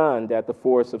was stunned at the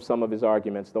force of some of his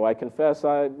arguments, though I confess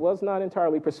I was not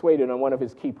entirely persuaded on one of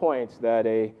his key points, that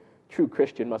a true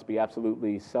Christian must be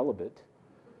absolutely celibate.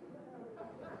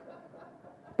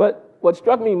 But what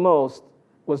struck me most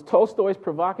was Tolstoy's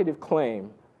provocative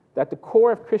claim that the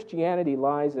core of Christianity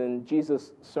lies in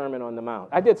Jesus' Sermon on the Mount.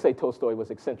 I did say Tolstoy was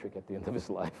eccentric at the end of his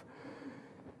life.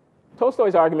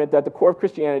 Tolstoy's argument that the core of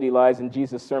Christianity lies in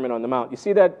Jesus' Sermon on the Mount. You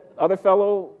see that other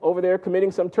fellow over there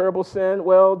committing some terrible sin?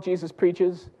 Well, Jesus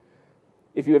preaches,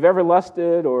 if you have ever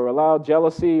lusted or allowed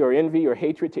jealousy or envy or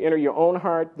hatred to enter your own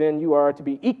heart, then you are to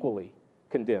be equally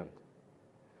condemned.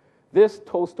 This,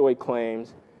 Tolstoy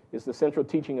claims, is the central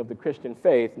teaching of the Christian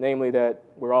faith, namely that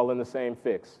we're all in the same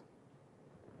fix.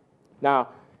 Now,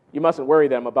 you mustn't worry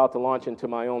that I'm about to launch into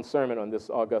my own sermon on this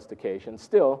august occasion.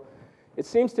 Still, it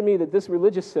seems to me that this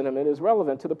religious sentiment is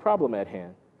relevant to the problem at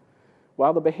hand.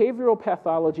 While the behavioral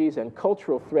pathologies and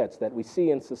cultural threats that we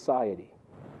see in society,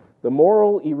 the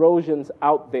moral erosions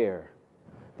out there,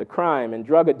 the crime and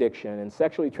drug addiction and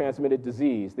sexually transmitted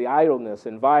disease, the idleness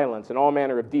and violence and all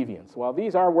manner of deviance, while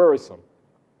these are worrisome,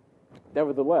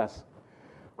 nevertheless,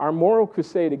 our moral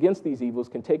crusade against these evils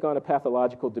can take on a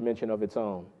pathological dimension of its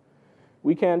own.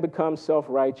 We can become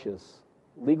self-righteous,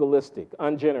 legalistic,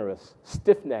 ungenerous,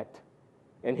 stiff-necked,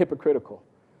 and hypocritical.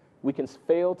 We can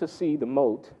fail to see the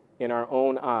mote in our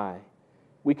own eye.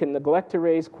 We can neglect to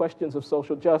raise questions of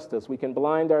social justice. We can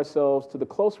blind ourselves to the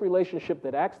close relationship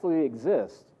that actually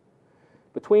exists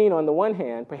between, on the one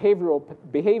hand,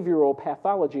 behavioral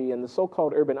pathology and the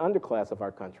so-called urban underclass of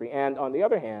our country, and, on the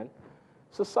other hand,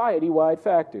 society-wide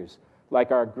factors like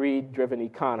our greed-driven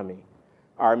economy,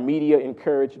 our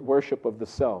media-encouraged worship of the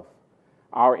self,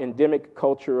 our endemic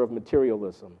culture of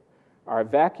materialism, our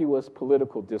vacuous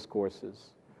political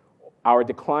discourses, our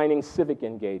declining civic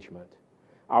engagement,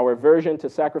 our aversion to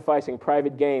sacrificing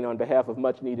private gain on behalf of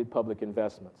much-needed public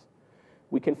investments.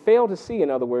 We can fail to see, in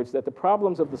other words, that the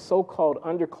problems of the so-called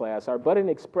underclass are but an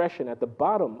expression at the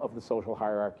bottom of the social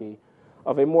hierarchy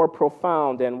of a more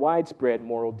profound and widespread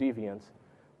moral deviance,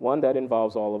 one that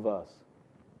involves all of us.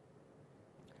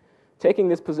 Taking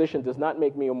this position does not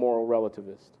make me a moral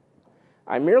relativist.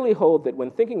 I merely hold that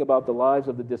when thinking about the lives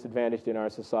of the disadvantaged in our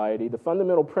society, the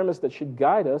fundamental premise that should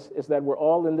guide us is that we're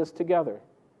all in this together.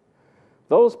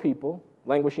 Those people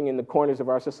languishing in the corners of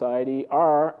our society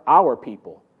are our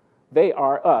people. They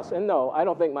are us. And no, I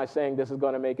don't think my saying this is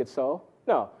going to make it so.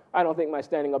 No, I don't think my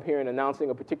standing up here and announcing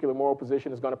a particular moral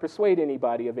position is going to persuade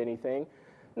anybody of anything.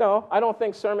 No, I don't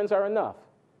think sermons are enough.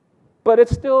 But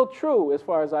it's still true as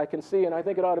far as I can see, and I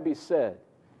think it ought to be said.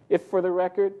 If for the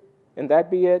record, and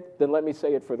that be it, then let me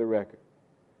say it for the record.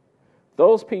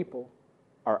 Those people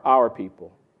are our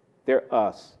people. They're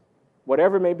us.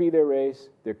 Whatever may be their race,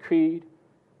 their creed,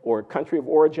 or country of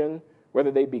origin,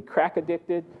 whether they be crack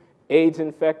addicted, AIDS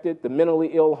infected, the mentally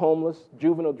ill homeless,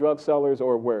 juvenile drug sellers,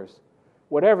 or worse.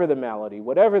 Whatever the malady,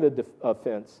 whatever the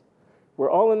offense, we're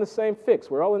all in the same fix.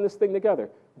 We're all in this thing together.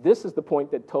 This is the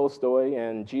point that Tolstoy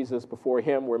and Jesus before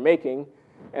him were making,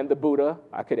 and the Buddha,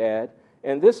 I could add.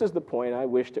 And this is the point I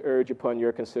wish to urge upon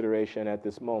your consideration at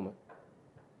this moment.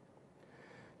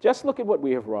 Just look at what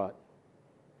we have wrought.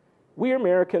 We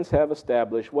Americans have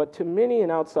established what to many an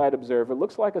outside observer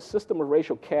looks like a system of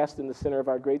racial caste in the center of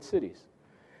our great cities.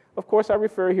 Of course, I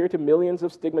refer here to millions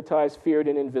of stigmatized, feared,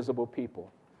 and invisible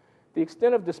people. The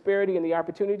extent of disparity in the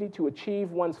opportunity to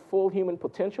achieve one's full human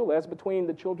potential, as between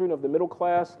the children of the middle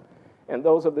class and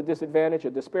those of the disadvantaged, a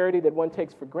disparity that one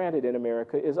takes for granted in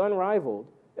America, is unrivaled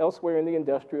elsewhere in the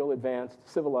industrial, advanced,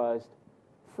 civilized,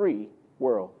 free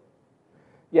world.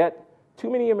 Yet, too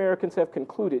many Americans have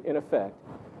concluded, in effect,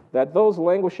 that those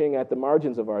languishing at the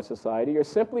margins of our society are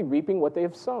simply reaping what they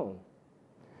have sown.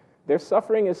 Their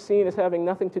suffering is seen as having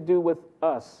nothing to do with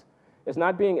us, as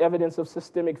not being evidence of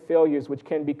systemic failures which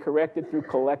can be corrected through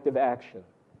collective action.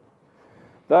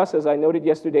 Thus, as I noted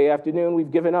yesterday afternoon, we've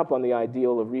given up on the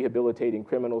ideal of rehabilitating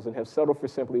criminals and have settled for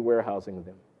simply warehousing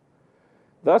them.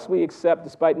 Thus, we accept,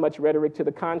 despite much rhetoric to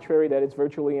the contrary, that it's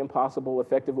virtually impossible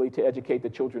effectively to educate the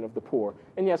children of the poor.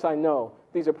 And yes, I know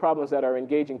these are problems that are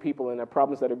engaging people and are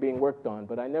problems that are being worked on,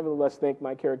 but I nevertheless think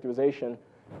my characterization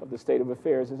of the state of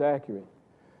affairs is accurate.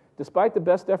 Despite the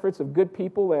best efforts of good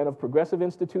people and of progressive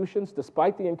institutions,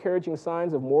 despite the encouraging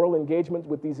signs of moral engagement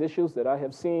with these issues that I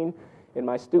have seen in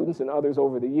my students and others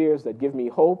over the years that give me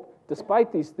hope,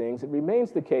 despite these things, it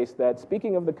remains the case that,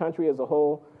 speaking of the country as a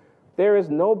whole, there is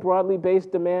no broadly based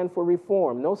demand for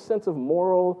reform, no sense of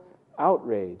moral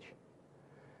outrage,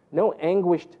 no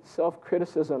anguished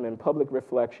self-criticism and public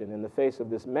reflection in the face of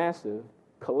this massive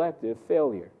collective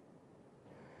failure.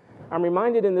 I'm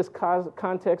reminded in this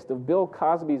context of Bill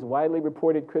Cosby's widely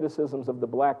reported criticisms of the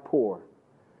black poor.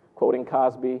 Quoting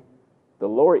Cosby, the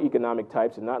lower economic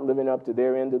types are not living up to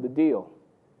their end of the deal.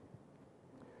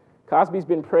 Cosby's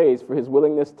been praised for his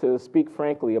willingness to speak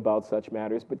frankly about such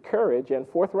matters, but courage and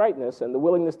forthrightness and the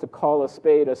willingness to call a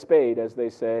spade, as they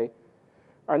say,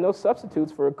 are no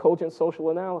substitutes for a cogent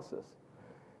social analysis.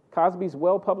 Cosby's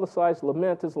well-publicized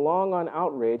lament is long on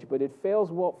outrage, but it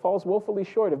falls woefully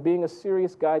short of being a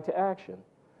serious guide to action.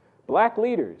 Black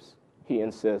leaders, he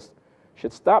insists,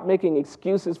 should stop making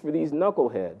excuses for these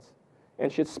knuckleheads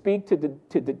and should speak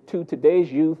to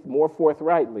today's youth more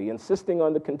forthrightly, insisting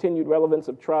on the continued relevance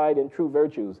of tried and true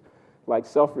virtues like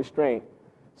self-restraint,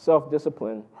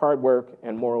 self-discipline, hard work,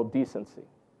 and moral decency.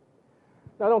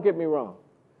 Now, don't get me wrong.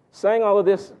 Saying all of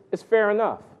this is fair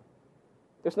enough.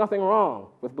 There's nothing wrong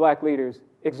with black leaders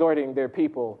exhorting their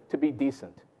people to be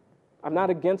decent. I'm not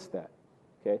against that,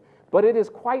 okay? But it is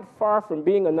quite far from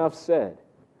being enough said.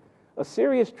 A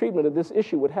serious treatment of this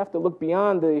issue would have to look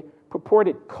beyond the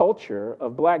purported culture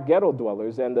of black ghetto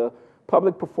dwellers and the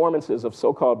public performances of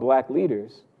so-called black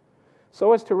leaders,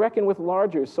 so as to reckon with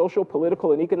larger social,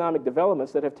 political, and economic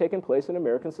developments that have taken place in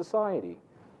American society.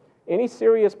 Any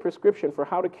serious prescription for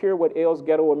how to cure what ails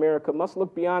ghetto America must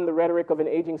look beyond the rhetoric of an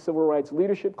aging civil rights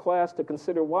leadership class to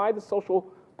consider why the social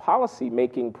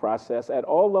policy-making process at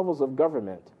all levels of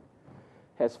government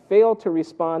has failed to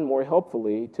respond more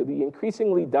helpfully to the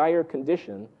increasingly dire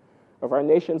condition of our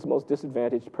nation's most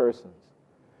disadvantaged persons.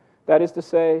 That is to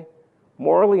say,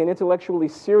 morally and intellectually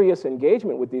serious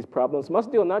engagement with these problems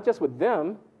must deal not just with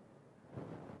them,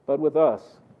 but with us.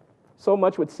 So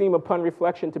much would seem upon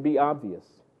reflection to be obvious.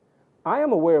 I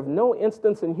am aware of no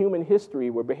instance in human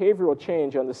history where behavioral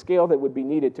change on the scale that would be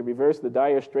needed to reverse the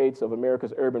dire straits of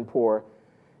America's urban poor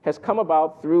has come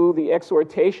about through the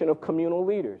exhortation of communal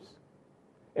leaders.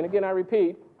 And again, I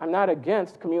repeat, I'm not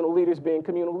against communal leaders being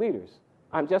communal leaders.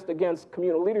 I'm just against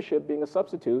communal leadership being a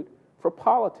substitute for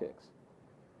politics.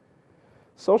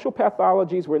 Social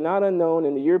pathologies were not unknown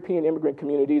in the European immigrant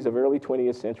communities of early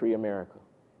 20th century America.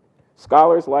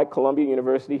 Scholars like Columbia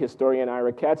University historian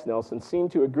Ira Katznelson seem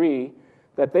to agree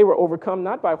that they were overcome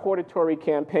not by hortatory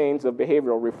campaigns of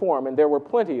behavioral reform, and there were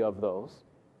plenty of those,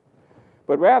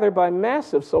 but rather by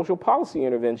massive social policy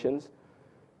interventions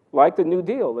like the New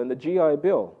Deal and the GI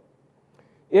Bill.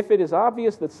 If it is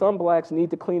obvious that some blacks need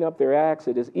to clean up their acts,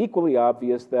 it is equally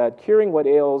obvious that curing what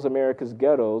ails America's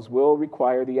ghettos will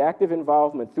require the active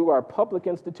involvement through our public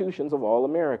institutions of all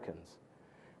Americans.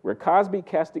 Where Cosby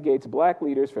castigates black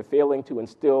leaders for failing to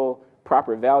instill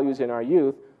proper values in our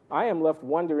youth, I am left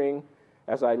wondering,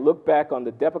 as I look back on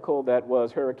the debacle that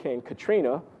was Hurricane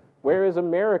Katrina, where is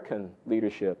American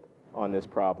leadership on this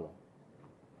problem?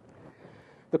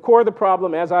 The core of the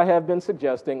problem, as I have been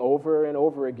suggesting over and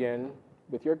over again,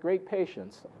 with your great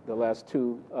patience the last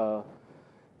 2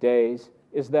 days,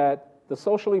 is that the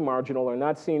socially marginal are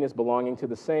not seen as belonging to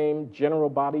the same general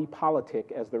body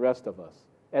politic as the rest of us.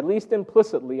 At least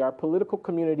implicitly, our political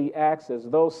community acts as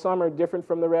though some are different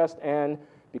from the rest, and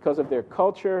because of their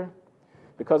culture,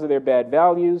 because of their bad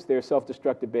values, their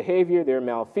self-destructive behavior, their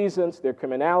malfeasance, their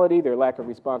criminality, their lack of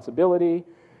responsibility,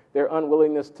 their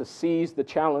unwillingness to seize the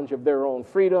challenge of their own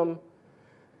freedom,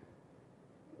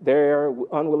 their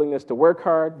unwillingness to work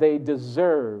hard, they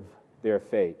deserve their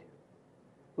fate.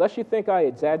 Lest you think I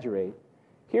exaggerate,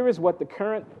 here is what the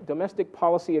current domestic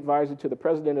policy advisor to the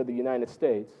President of the United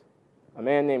States, a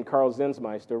man named Carl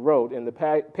Zinsmeister, wrote in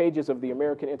the pages of the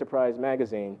American Enterprise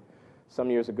magazine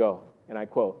some years ago, and I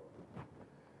quote,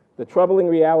 "The troubling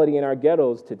reality in our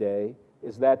ghettos today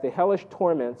is that the hellish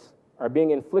torments are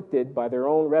being inflicted by their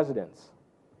own residents.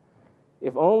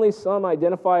 If only some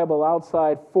identifiable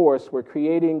outside force were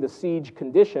creating the siege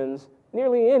conditions,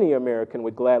 nearly any American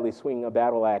would gladly swing a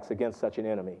battle axe against such an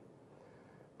enemy.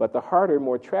 But the harder,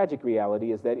 more tragic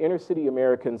reality is that inner-city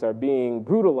Americans are being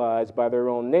brutalized by their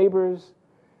own neighbors,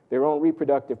 their own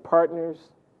reproductive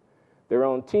partners, their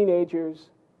own teenagers,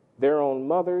 their own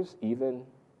mothers even,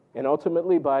 and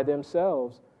ultimately by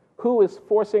themselves, who is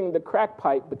forcing the crack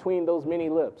pipe between those many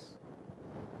lips?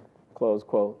 Close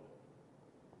quote.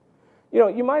 You know,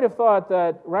 you might have thought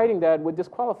that writing that would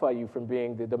disqualify you from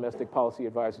being the domestic policy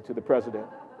advisor to the president,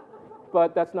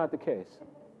 but that's not the case.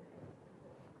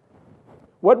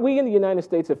 What we in the United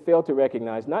States have failed to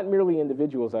recognize, not merely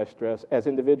individuals, I stress, as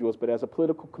individuals, but as a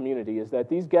political community, is that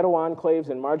these ghetto enclaves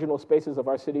and marginal spaces of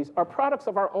our cities are products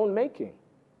of our own making.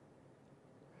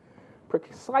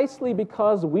 Precisely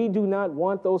because we do not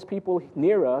want those people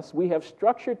near us, we have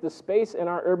structured the space in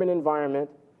our urban environment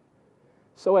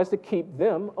so as to keep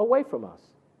them away from us.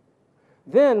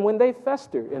 Then, when they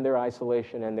fester in their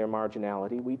isolation and their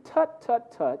marginality, we tut,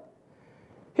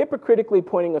 hypocritically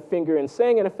pointing a finger and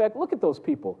saying, in effect, look at those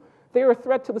people. They are a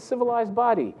threat to the civilized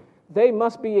body. They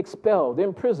must be expelled,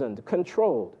 imprisoned,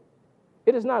 controlled.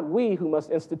 It is not we who must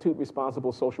institute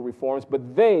responsible social reforms,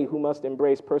 but they who must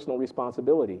embrace personal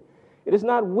responsibility. It is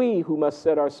not we who must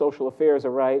set our social affairs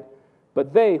aright,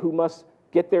 but they who must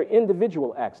get their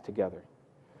individual acts together.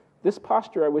 This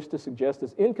posture, I wish to suggest,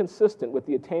 is inconsistent with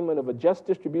the attainment of a just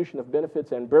distribution of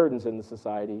benefits and burdens in the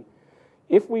society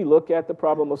if we look at the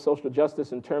problem of social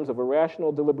justice in terms of a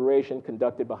rational deliberation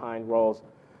conducted behind Rawls'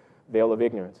 veil of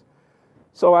ignorance.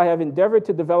 So I have endeavored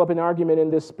to develop an argument in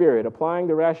this spirit, applying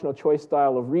the rational choice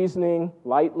style of reasoning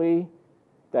lightly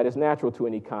that is natural to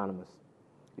an economist.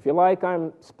 If you like,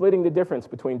 I'm splitting the difference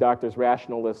between Doctor's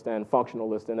rationalist and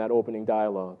functionalist in that opening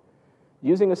dialogue,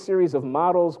 using a series of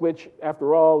models which,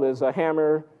 after all, is a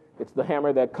hammer. It's the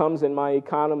hammer that comes in my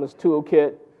economist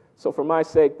toolkit. So for my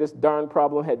sake, this darn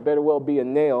problem had better well be a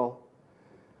nail.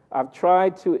 I've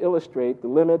tried to illustrate the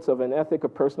limits of an ethic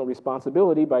of personal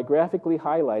responsibility by graphically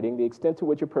highlighting the extent to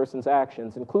which a person's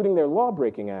actions, including their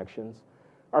law-breaking actions,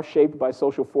 are shaped by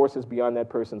social forces beyond that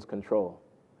person's control.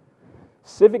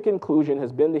 Civic inclusion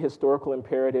has been the historical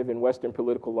imperative in Western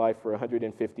political life for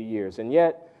 150 years, and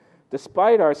yet,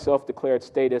 despite our self-declared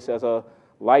status as a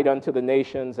light unto the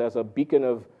nations, as a beacon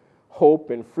of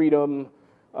hope and freedom,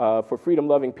 for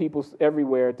freedom-loving peoples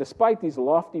everywhere, despite these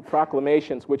lofty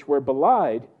proclamations which were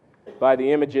belied by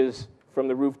the images from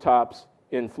the rooftops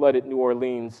in flooded New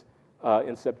Orleans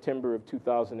in September of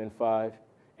 2005,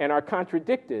 and are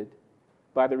contradicted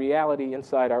by the reality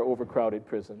inside our overcrowded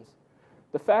prisons.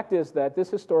 The fact is that this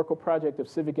historical project of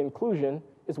civic inclusion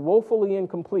is woefully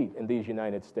incomplete in these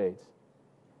United States.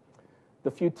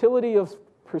 The futility of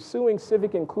pursuing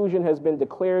civic inclusion has been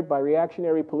declared by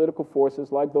reactionary political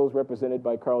forces like those represented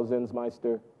by Carl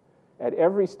Zinsmeister at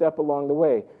every step along the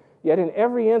way. Yet in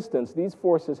every instance, these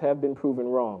forces have been proven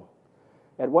wrong.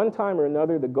 At one time or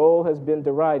another, the goal has been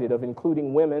derided of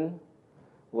including women,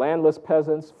 landless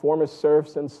peasants, former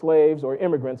serfs and slaves, or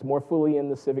immigrants more fully in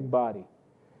the civic body,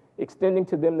 extending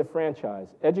to them the franchise,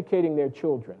 educating their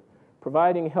children,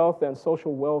 providing health and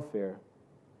social welfare.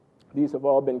 These have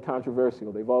all been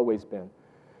controversial. They've always been.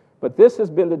 But this has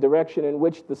been the direction in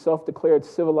which the self-declared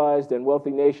civilized and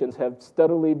wealthy nations have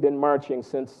steadily been marching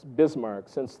since Bismarck,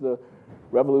 since the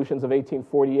revolutions of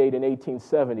 1848 and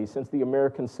 1870, since the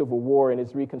American Civil War and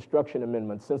its Reconstruction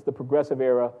Amendment, since the Progressive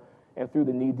Era and through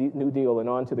the New Deal and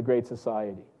on to the Great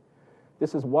Society.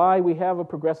 This is why we have a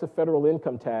progressive federal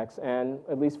income tax and,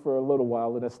 at least for a little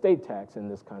while, an estate tax in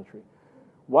this country.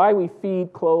 Why we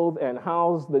feed, clothe, and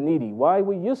house the needy. Why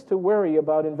we used to worry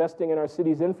about investing in our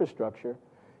city's infrastructure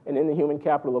and in the human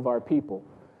capital of our people.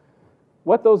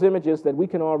 What those images that we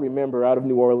can all remember out of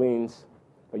New Orleans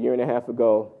a year and a half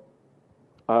ago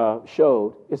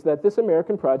showed is that this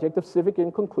American project of civic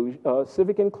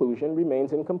inclusion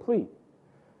remains incomplete.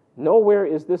 Nowhere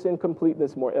is this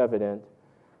incompleteness more evident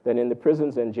than in the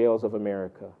prisons and jails of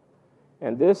America.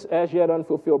 And this as yet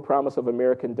unfulfilled promise of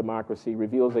American democracy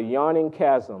reveals a yawning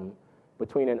chasm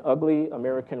between an ugly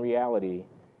American reality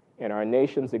and our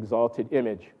nation's exalted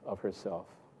image of herself.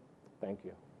 Thank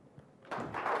you.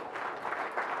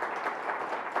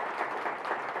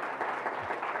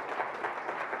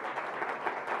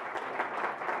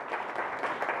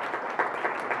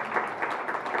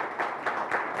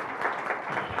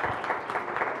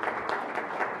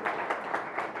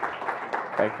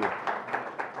 Thank you.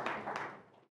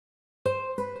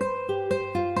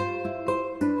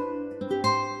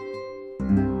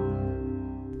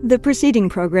 The preceding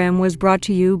program was brought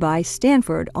to you by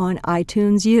Stanford on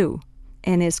iTunes U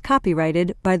and is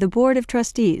copyrighted by the Board of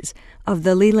Trustees of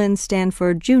the Leland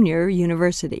Stanford Junior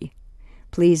University.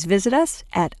 Please visit us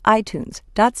at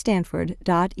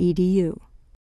itunes.stanford.edu.